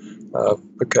Phoenix,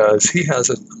 because he has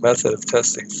a method of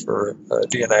testing for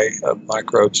DNA of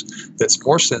microbes that's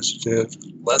more sensitive,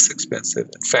 less expensive,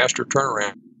 and faster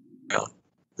turnaround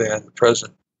than the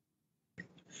present.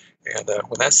 And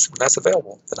when that's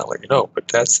available, then I'll let you know.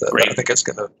 But I think that's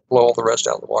going to blow all the rest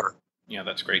out of the water. Yeah,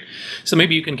 that's great. So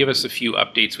maybe you can give us a few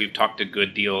updates. We've talked a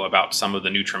good deal about some of the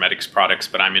Nutramedix products,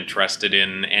 but I'm interested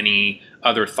in any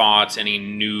other thoughts, any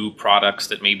new products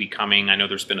that may be coming. I know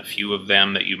there's been a few of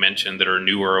them that you mentioned that are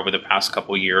newer over the past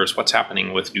couple of years. What's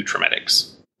happening with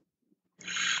Nutramedix?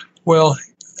 Well,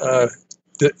 the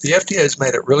FDA has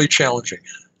made it really challenging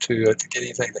to get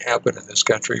anything to happen in this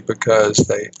country because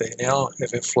they now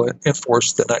have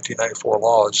enforced the 1994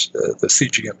 laws, the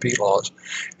CGMP laws.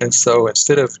 And so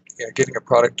instead of getting a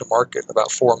product to market in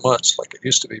about 4 months like it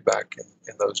used to be back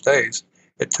in those days,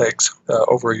 it takes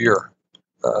over a year.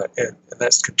 And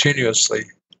that's continuously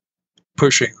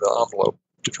pushing the envelope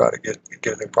to try to get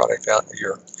a new product out in a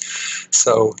year.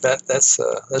 So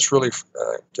that's really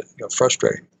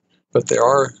frustrating. But there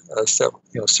are several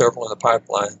in the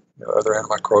pipeline, other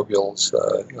antimicrobials,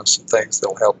 some things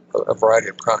that'll help a variety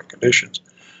of chronic conditions.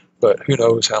 But who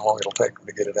knows how long it'll take them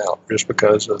to get it out, just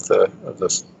because of the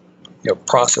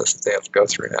process that they have to go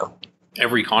through now.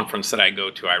 Every conference that I go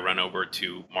to, I run over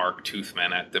to Mark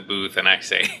Toothman at the booth and I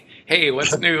say, "Hey,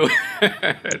 what's new?"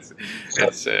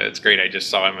 It's great. I just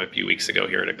saw him a few weeks ago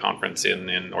here at a conference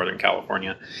in Northern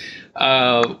California.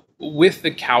 With the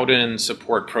Cowden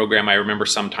support program, I remember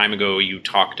some time ago you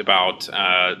talked about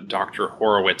Dr.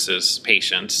 Horowitz's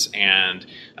patients and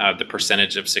the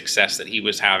percentage of success that he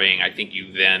was having. I think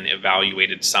you then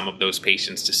evaluated some of those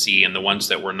patients to see, and the ones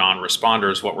that were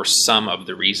non-responders, what were some of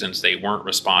the reasons they weren't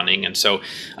responding. And so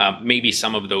maybe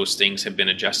some of those things have been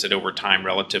adjusted over time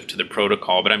relative to the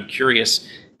protocol. But I'm curious,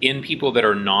 in people that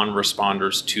are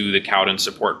non-responders to the Cowden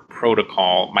support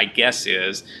protocol, my guess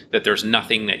is that there's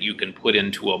nothing that you can put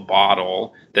into a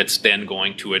bottle that's then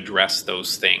going to address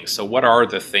those things. So what are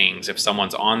the things, if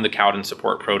someone's on the Cowden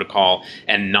support protocol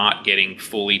and not getting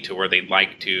fully to where they'd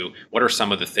like to, what are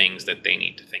some of the things that they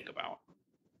need to think about?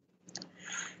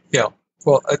 Yeah,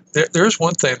 well, there's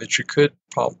one thing that you could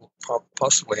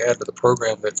possibly add to the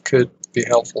program that could be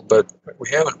helpful, but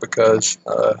we haven't because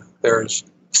there's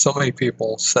so many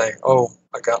people saying, "Oh,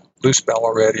 I got loose bowel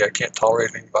already. I can't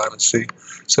tolerate any vitamin C."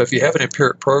 So if you have an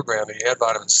empiric program and you add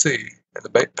vitamin C and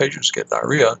the patients get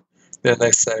diarrhea, then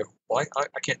they say, "Well,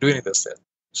 I can't do any of this then."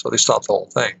 So they stop the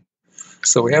whole thing.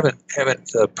 So we haven't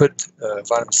put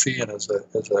vitamin C in as a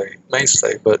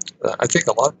mainstay, but I think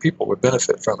a lot of people would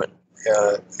benefit from it.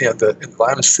 And the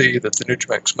vitamin C that the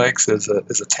Nutrimix makes is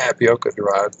a tapioca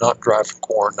derived, not derived from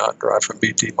corn, not derived from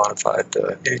BT modified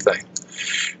anything.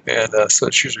 And so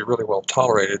it's usually really well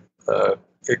tolerated,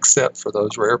 except for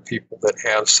those rare people that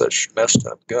have such messed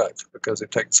up gut because they've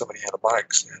taken so many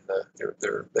antibiotics and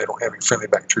they don't have any friendly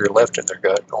bacteria left in their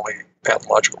gut, only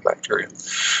pathological bacteria.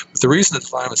 But the reason that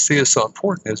vitamin C is so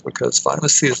important is because vitamin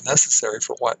C is necessary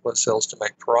for white blood cells to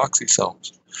make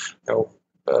peroxisomes.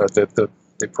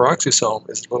 The peroxisome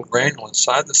is a little granule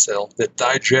inside the cell that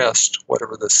digests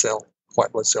whatever the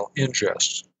white blood cell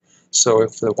ingests. So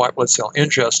if the white blood cell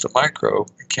ingests a microbe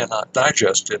and cannot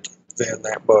digest it, then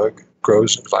that bug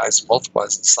grows and divides and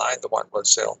multiplies inside the white blood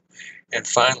cell. And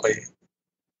finally,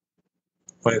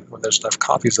 when there's enough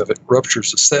copies of it, ruptures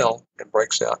the cell and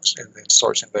breaks out and then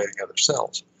starts invading other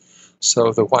cells.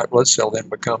 So the white blood cell then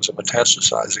becomes a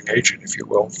metastasizing agent, if you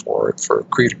will, for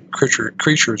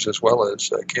creatures as well as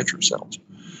cancer cells.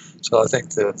 So I think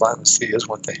the vitamin C is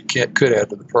one thing you could add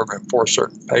to the program for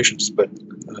certain patients, but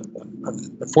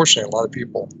unfortunately, a lot of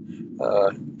people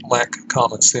lack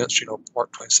common sense. You know,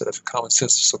 Mark Twain said, "If common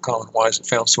sense is so common, why is it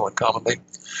found so uncommonly?"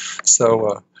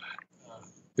 So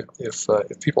if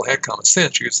people had common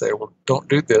sense, you could say, "Well, don't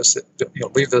do this.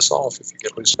 Leave this off if you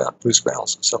get loose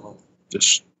bowels." And some of them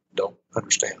just don't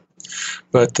understand.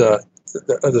 But the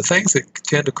things that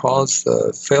tend to cause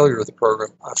the failure of the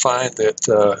program, I find that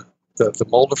the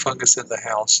mold of fungus in the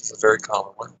house is a very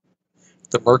common one.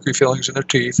 The mercury fillings in their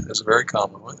teeth is a very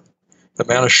common one. The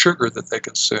amount of sugar that they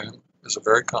consume is a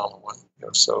very common one.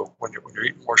 So when you're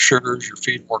eating more sugars, you're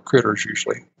feeding more critters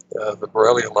usually. The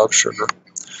Borrelia love sugar.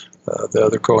 The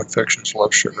other co-infections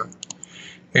love sugar.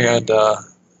 And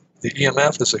the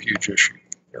EMF is a huge issue.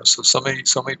 So many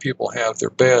people have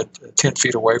their bed 10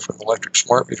 feet away from the electric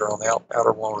smart meter on the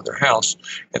outer wall of their house,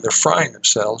 and they're frying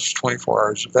themselves 24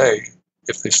 hours a day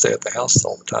if they stay at the house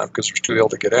all the time because they're too ill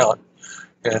to get out.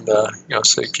 And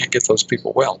so you can't get those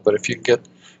people well. But if you can get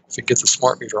the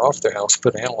smart meter off their house,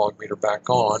 put an analog meter back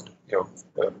on,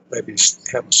 maybe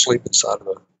have them sleep inside of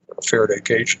a Faraday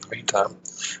cage in the meantime,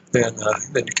 then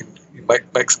you can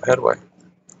make some headway.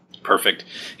 Perfect.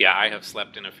 Yeah, I have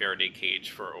slept in a Faraday cage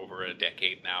for over a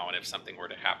decade now, and if something were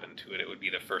to happen to it, it would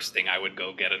be the first thing I would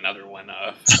go get another one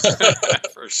of,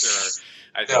 for sure.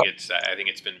 I think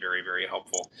it's been very, very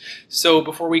helpful. So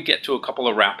before we get to a couple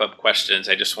of wrap-up questions,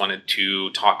 I just wanted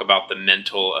to talk about the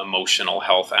mental, emotional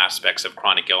health aspects of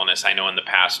chronic illness. I know in the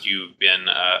past you've been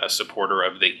a supporter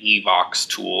of the Evox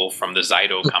tool from the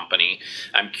Zyto company.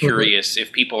 I'm curious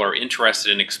if people are interested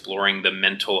in exploring the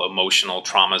mental, emotional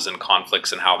traumas and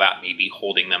conflicts and how that may be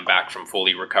holding them back from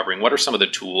fully recovering. What are some of the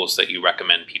tools that you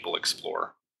recommend people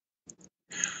explore?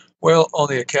 Well, on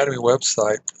the Academy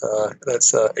website,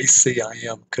 that's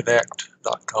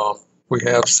acimconnect.com. We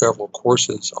have several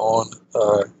courses on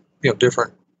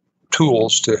different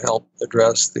tools to help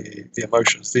address the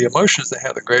emotions. The emotions that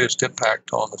have the greatest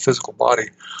impact on the physical body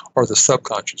are the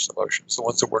subconscious emotions, the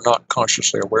ones that we're not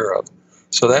consciously aware of.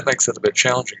 So that makes it a bit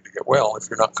challenging to get well. If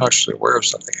you're not consciously aware of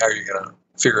something, how are you going to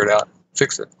figure it out and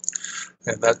fix it?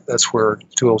 And that's where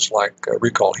tools like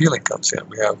Recall Healing comes in.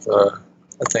 We have, I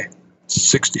think,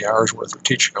 60 hours worth of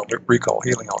teaching on recall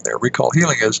healing on there. Recall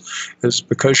healing is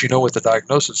because you know what the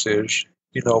diagnosis is,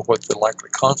 you know what the likely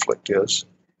conflict is.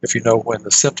 If you know when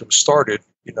the symptoms started,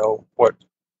 you know what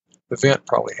event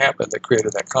probably happened that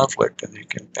created that conflict, and you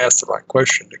can ask the right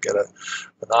question to get an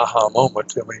aha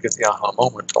moment. And when you get the aha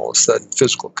moment, all of a sudden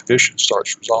physical condition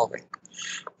starts resolving.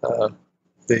 The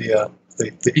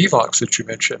Evox that you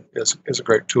mentioned is a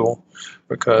great tool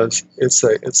because it's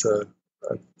a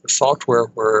software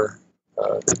where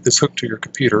it's hooked to your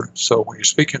computer. So when you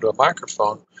speak into a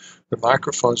microphone, the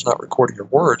microphone is not recording your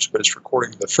words, but it's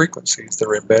recording the frequencies that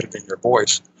are embedded in your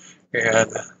voice.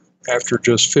 And after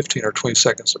just 15 or 20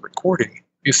 seconds of recording,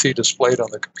 you see displayed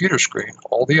on the computer screen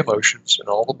all the emotions and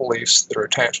all the beliefs that are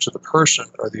attached to the person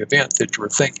or the event that you were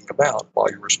thinking about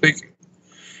while you were speaking.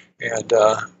 And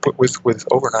with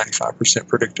over 95%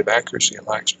 predictive accuracy in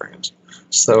my experience.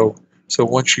 So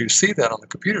once you see that on the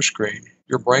computer screen,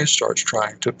 your brain starts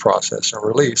trying to process and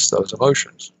release those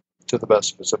emotions to the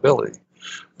best of its ability.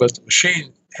 But the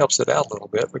machine helps it out a little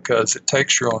bit because it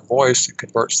takes your own voice and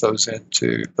converts those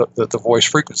into the voice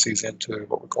frequencies into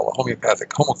what we call a homeopathic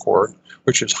homochord,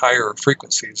 which is higher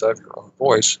frequencies of your own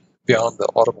voice beyond the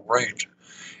audible range.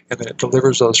 And then it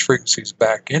delivers those frequencies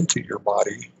back into your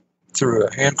body through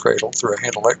a hand cradle, through a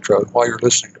hand electrode, while you're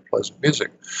listening to pleasant music.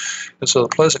 And so the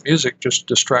pleasant music just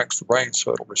distracts the brain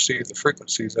so it'll receive the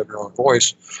frequencies of your own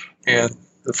voice. And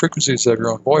the frequencies of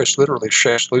your own voice literally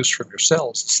shakes loose from your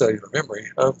cells the cellular memory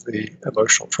of the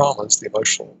emotional traumas, the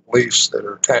emotional beliefs that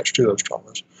are attached to those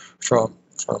traumas from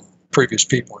previous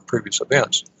people and previous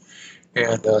events.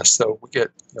 And so we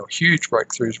get huge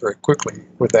breakthroughs very quickly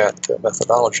with that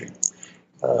methodology.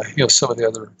 Some of the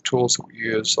other tools that we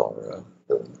use are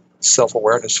the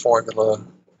self-awareness formula,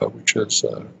 which is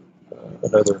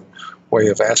another way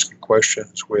of asking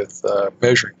questions with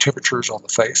measuring temperatures on the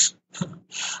face.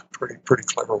 pretty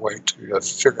clever way to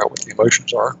figure out what the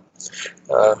emotions are.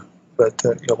 But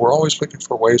we're always looking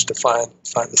for ways to find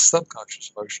the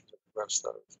subconscious emotions that we rest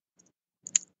of.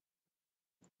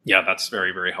 Yeah, that's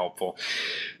very, very helpful.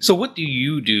 So what do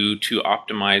you do to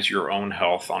optimize your own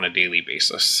health on a daily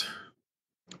basis?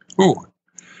 Well,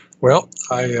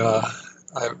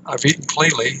 I've eaten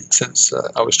cleanly since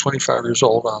I was 25 years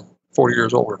old. I'm 40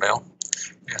 years older now,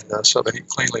 and so I've been eating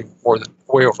cleanly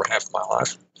way over half of my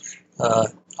life.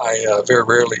 I very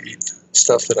rarely eat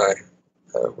stuff that I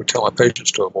would tell my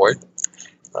patients to avoid.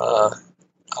 I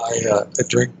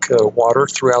drink water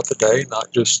throughout the day,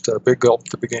 not just a big gulp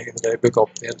at the beginning of the day, big gulp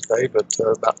at the end of the day, but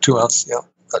about 2 ounces. Yeah,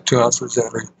 about 2 ounces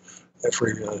every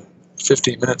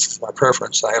 15 minutes is my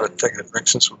preference. I haven't taken a drink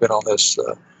since we've been on this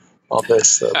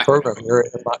program here,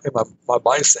 and my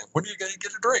body's saying, "When are you going to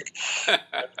get a drink?"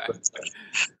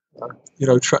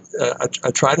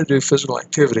 I try to do physical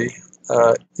activity,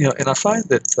 and I find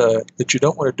that you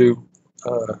don't want to do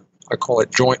I call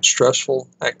it joint stressful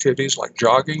activities like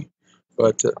jogging.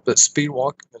 But speed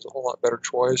walking is a whole lot better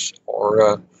choice.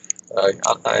 Or I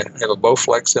have a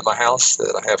Bowflex in my house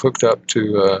that I have hooked up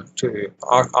to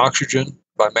oxygen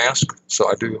by mask. So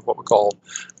I do what we call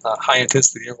high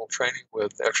intensity interval training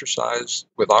with exercise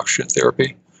with oxygen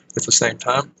therapy at the same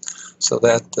time. So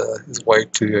that is a way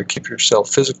to keep yourself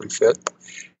physically fit.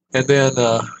 And then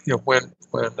when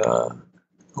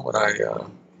I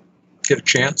get a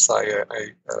chance, I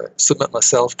submit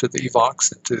myself to the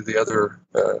EVOX and to the other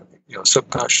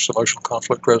subconscious emotional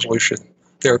conflict resolution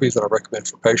therapies that I recommend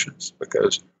for patients,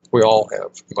 because we all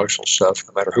have emotional stuff,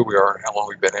 no matter who we are and how long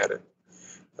we've been at it.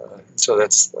 So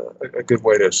that's a good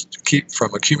way to keep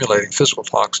from accumulating physical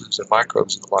toxins and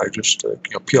microbes in the body, just to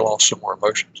peel off some more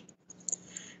emotions.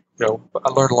 I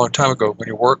learned a long time ago, when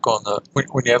you work on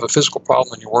when you have a physical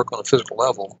problem and you work on a physical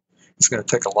level, it's going to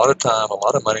take a lot of time, a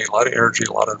lot of money, a lot of energy,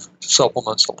 a lot of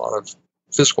supplements, a lot of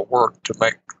physical work to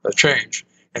make a change.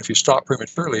 And if you stop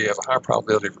prematurely, you have a higher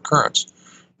probability of recurrence.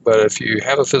 But if you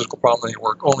have a physical problem and you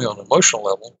work only on an emotional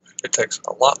level, it takes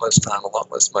a lot less time, a lot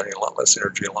less money, a lot less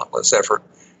energy, a lot less effort,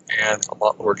 and a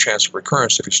lot lower chance of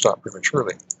recurrence if you stop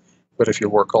prematurely. But if you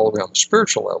work all the way on the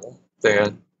spiritual level,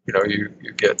 then you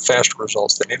get faster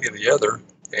results than any of the other,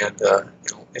 and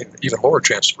even lower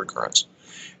chance of recurrence.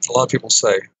 And a lot of people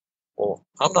say, "Well,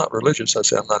 I'm not religious." I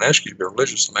say, "I'm not asking you to be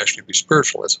religious. I'm asking you to be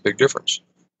spiritual." That's a big difference.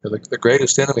 The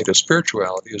greatest enemy to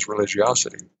spirituality is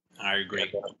religiosity. I agree.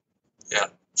 And, yeah.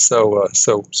 So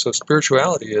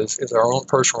spirituality is our own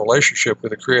personal relationship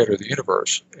with the Creator of the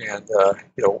universe. And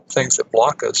things that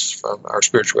block us from our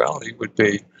spirituality would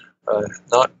be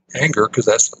not anger, because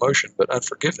that's an emotion, but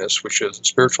unforgiveness, which is a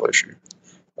spiritual issue.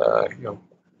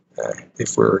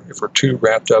 If we're too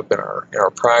wrapped up in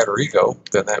our pride or ego,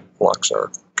 then that blocks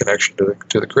our connection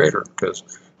to the Creator, because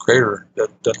Creator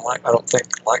doesn't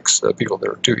likes people that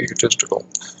are too egotistical.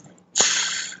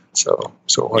 So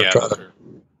we'll try to.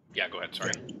 Yeah, go ahead.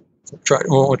 Sorry.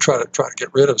 We'll try to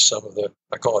get rid of some of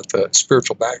I call it the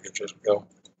spiritual baggage as we go.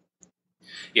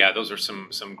 Yeah, those are some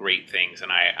great things, and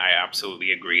I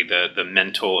absolutely agree. The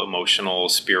mental, emotional,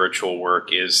 spiritual work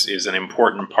is an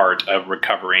important part of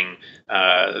recovering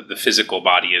the physical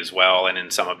body as well. And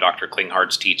in some of Dr.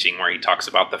 Klinghart's teaching, where he talks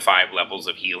about the 5 levels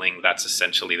of healing, that's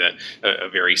essentially a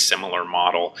very similar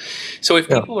model. So if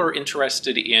people are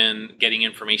interested in getting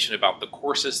information about the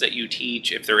courses that you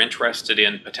teach, if they're interested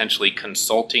in potentially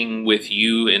consulting with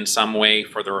you in some way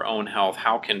for their own health,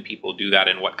 how can people do that,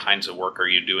 and what kinds of work are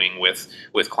you doing with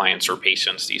clients or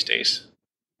patients these days?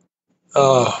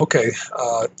 Okay.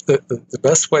 The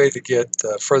best way to get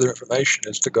further information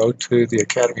is to go to the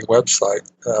Academy website,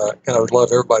 and I would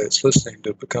love everybody that's listening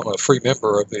to become a free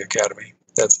member of the Academy.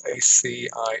 That's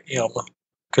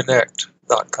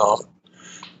acimconnect.com.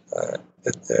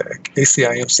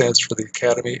 ACIM stands for the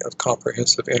Academy of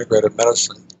Comprehensive Integrative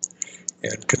Medicine,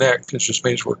 and connect just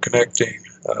means we're connecting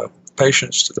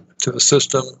patients to the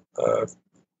system,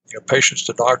 patients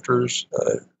to doctors,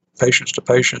 patients to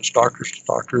patients, doctors to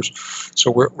doctors. So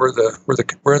we're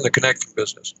in the connecting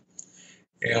business,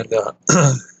 and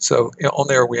so on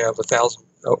there we have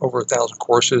over 1,000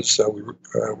 courses. So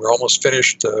we're almost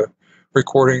finished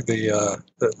recording the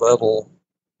level.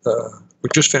 We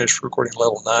just finished recording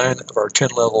level 9 of our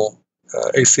 10-level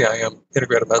ACIM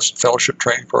Integrated Medicine Fellowship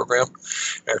Training Program.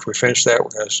 And if we finish that, we're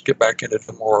going to get back into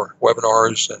more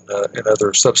webinars and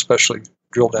other subspecialty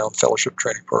drill down fellowship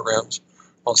training programs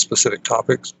on specific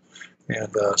topics.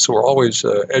 And so we're always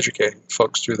educating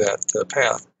folks through that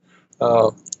path.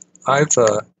 I've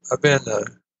been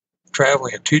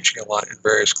traveling and teaching a lot in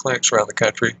various clinics around the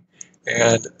country,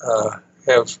 and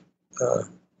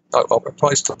I'll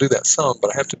probably still do that some,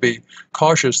 but I have to be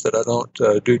cautious that I don't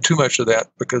do too much of that,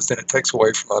 because then it takes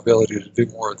away from my ability to do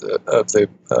more of the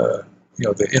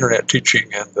internet teaching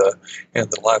and the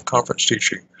live conference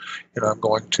teaching. I'm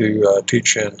going to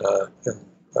teach in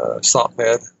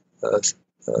SOPMed, the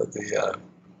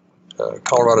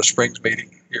Colorado Springs meeting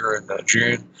here in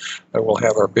June. We'll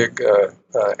have our big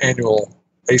annual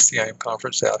ACIM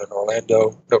conference out in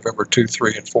Orlando, November 2,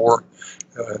 3, and 4.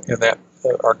 And that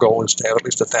our goal is to have at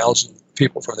least 1,000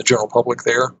 people from the general public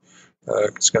there.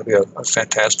 It's going to be a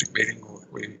fantastic meeting.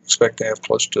 We expect to have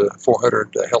close to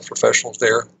 400 health professionals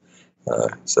there.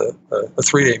 It's a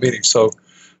 3-day meeting. So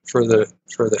for the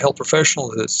health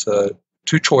professionals, it's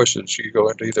two choices. You go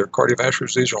into either cardiovascular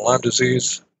disease or Lyme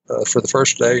disease for the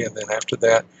first day, and then after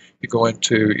that, you go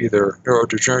into either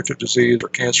neurodegenerative disease or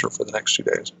cancer for the next 2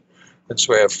 days. And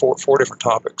so we have four different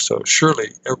topics. So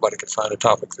surely everybody can find a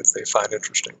topic that they find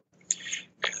interesting.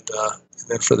 And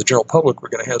then for the general public, we're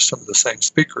going to have some of the same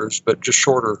speakers, but just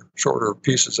shorter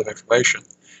pieces of information.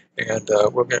 And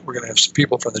we're going to have some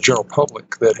people from the general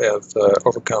public that have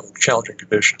overcome challenging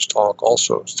conditions talk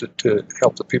also to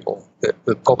help the people,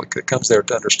 the public that comes there,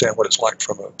 to understand what it's like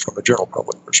from a general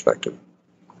public perspective.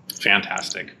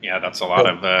 Fantastic. Yeah, that's a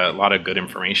lot of good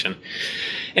information.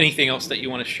 Anything else that you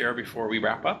want to share before we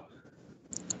wrap up?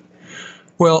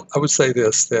 Well, I would say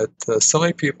this, that so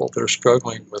many people that are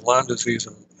struggling with Lyme disease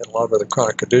and a lot of other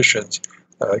chronic conditions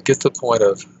get to the point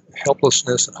of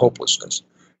helplessness and hopelessness.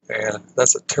 And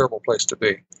that's a terrible place to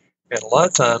be. And a lot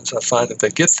of times I find that they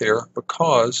get there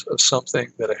because of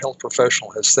something that a health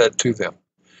professional has said to them.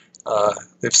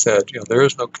 They've said, there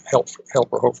is no help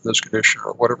or hope for this condition,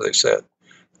 or whatever they said.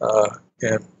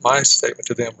 And my statement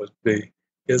to them would be,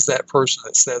 is that person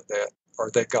that said that, are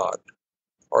they God?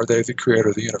 Are they the creator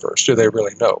of the universe? Do they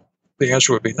really know? The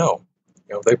answer would be no.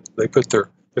 They put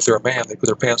if they're a man, they put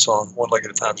their pants on one leg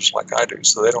at a time, just like I do.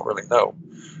 So they don't really know,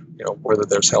 whether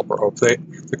there's help or hope.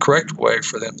 The correct way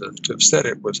for them to have said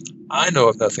it was, I know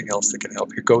of nothing else that can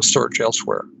help you. Go search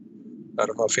elsewhere. I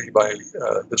don't know if anybody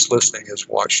that's listening has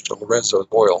watched Lorenzo's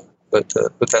Oil, but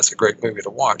that's a great movie to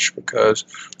watch, because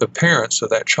the parents of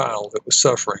that child that was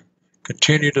suffering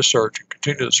continued to search,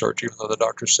 even though the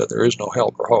doctor said there is no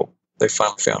help or hope. They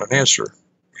finally found an answer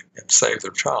and saved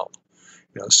their child.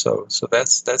 So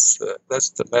that's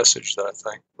the message that I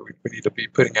think we need to be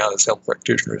putting out as health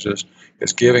practitioners is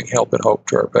giving help and hope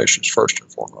to our patients first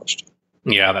and foremost.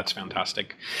 Yeah, that's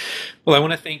fantastic. Well, I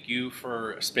want to thank you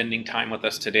for spending time with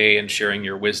us today and sharing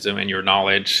your wisdom and your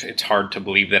knowledge. It's hard to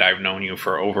believe that I've known you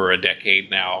for over a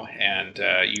decade now, and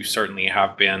you certainly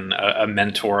have been a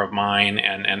mentor of mine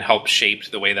and helped shape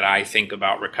the way that I think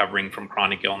about recovering from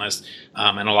chronic illness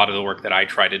and a lot of the work that I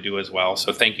try to do as well.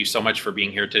 So thank you so much for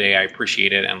being here today. I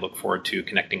appreciate it and look forward to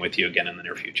connecting with you again in the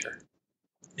near future.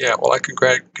 Yeah, well, I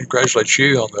congratulate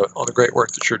you on the great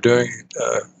work that you're doing,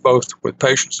 both with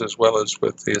patients as well as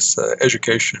with this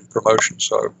education promotion.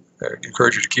 So I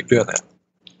encourage you to keep doing that.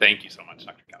 Thank you so much,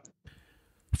 Dr. Cowden.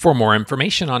 For more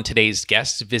information on today's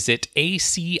guest, visit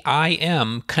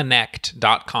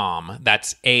acimconnect.com.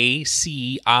 That's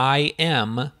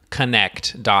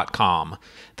acimconnect.com.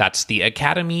 That's the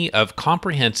Academy of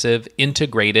Comprehensive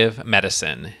Integrative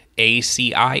Medicine,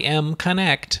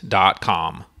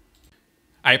 acimconnect.com.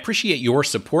 I appreciate your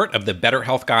support of the Better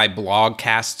Health Guy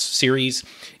blogcasts series.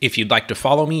 If you'd like to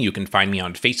follow me, you can find me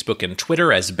on Facebook and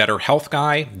Twitter as Better Health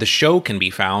Guy. The show can be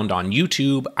found on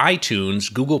YouTube,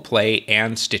 iTunes, Google Play,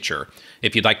 and Stitcher.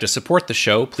 If you'd like to support the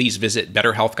show, please visit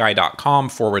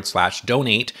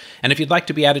betterhealthguy.com/donate. And if you'd like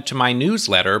to be added to my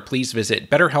newsletter, please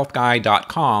visit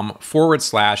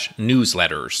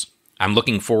betterhealthguy.com/newsletters. I'm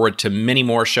looking forward to many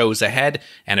more shows ahead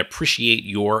and appreciate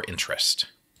your interest.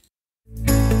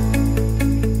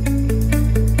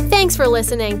 Thanks for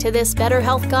listening to this Better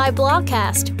Health Guy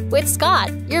blogcast with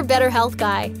Scott, your Better Health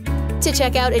Guy. To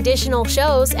check out additional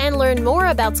shows and learn more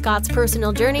about Scott's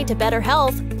personal journey to better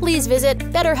health, please visit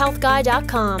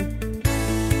betterhealthguy.com.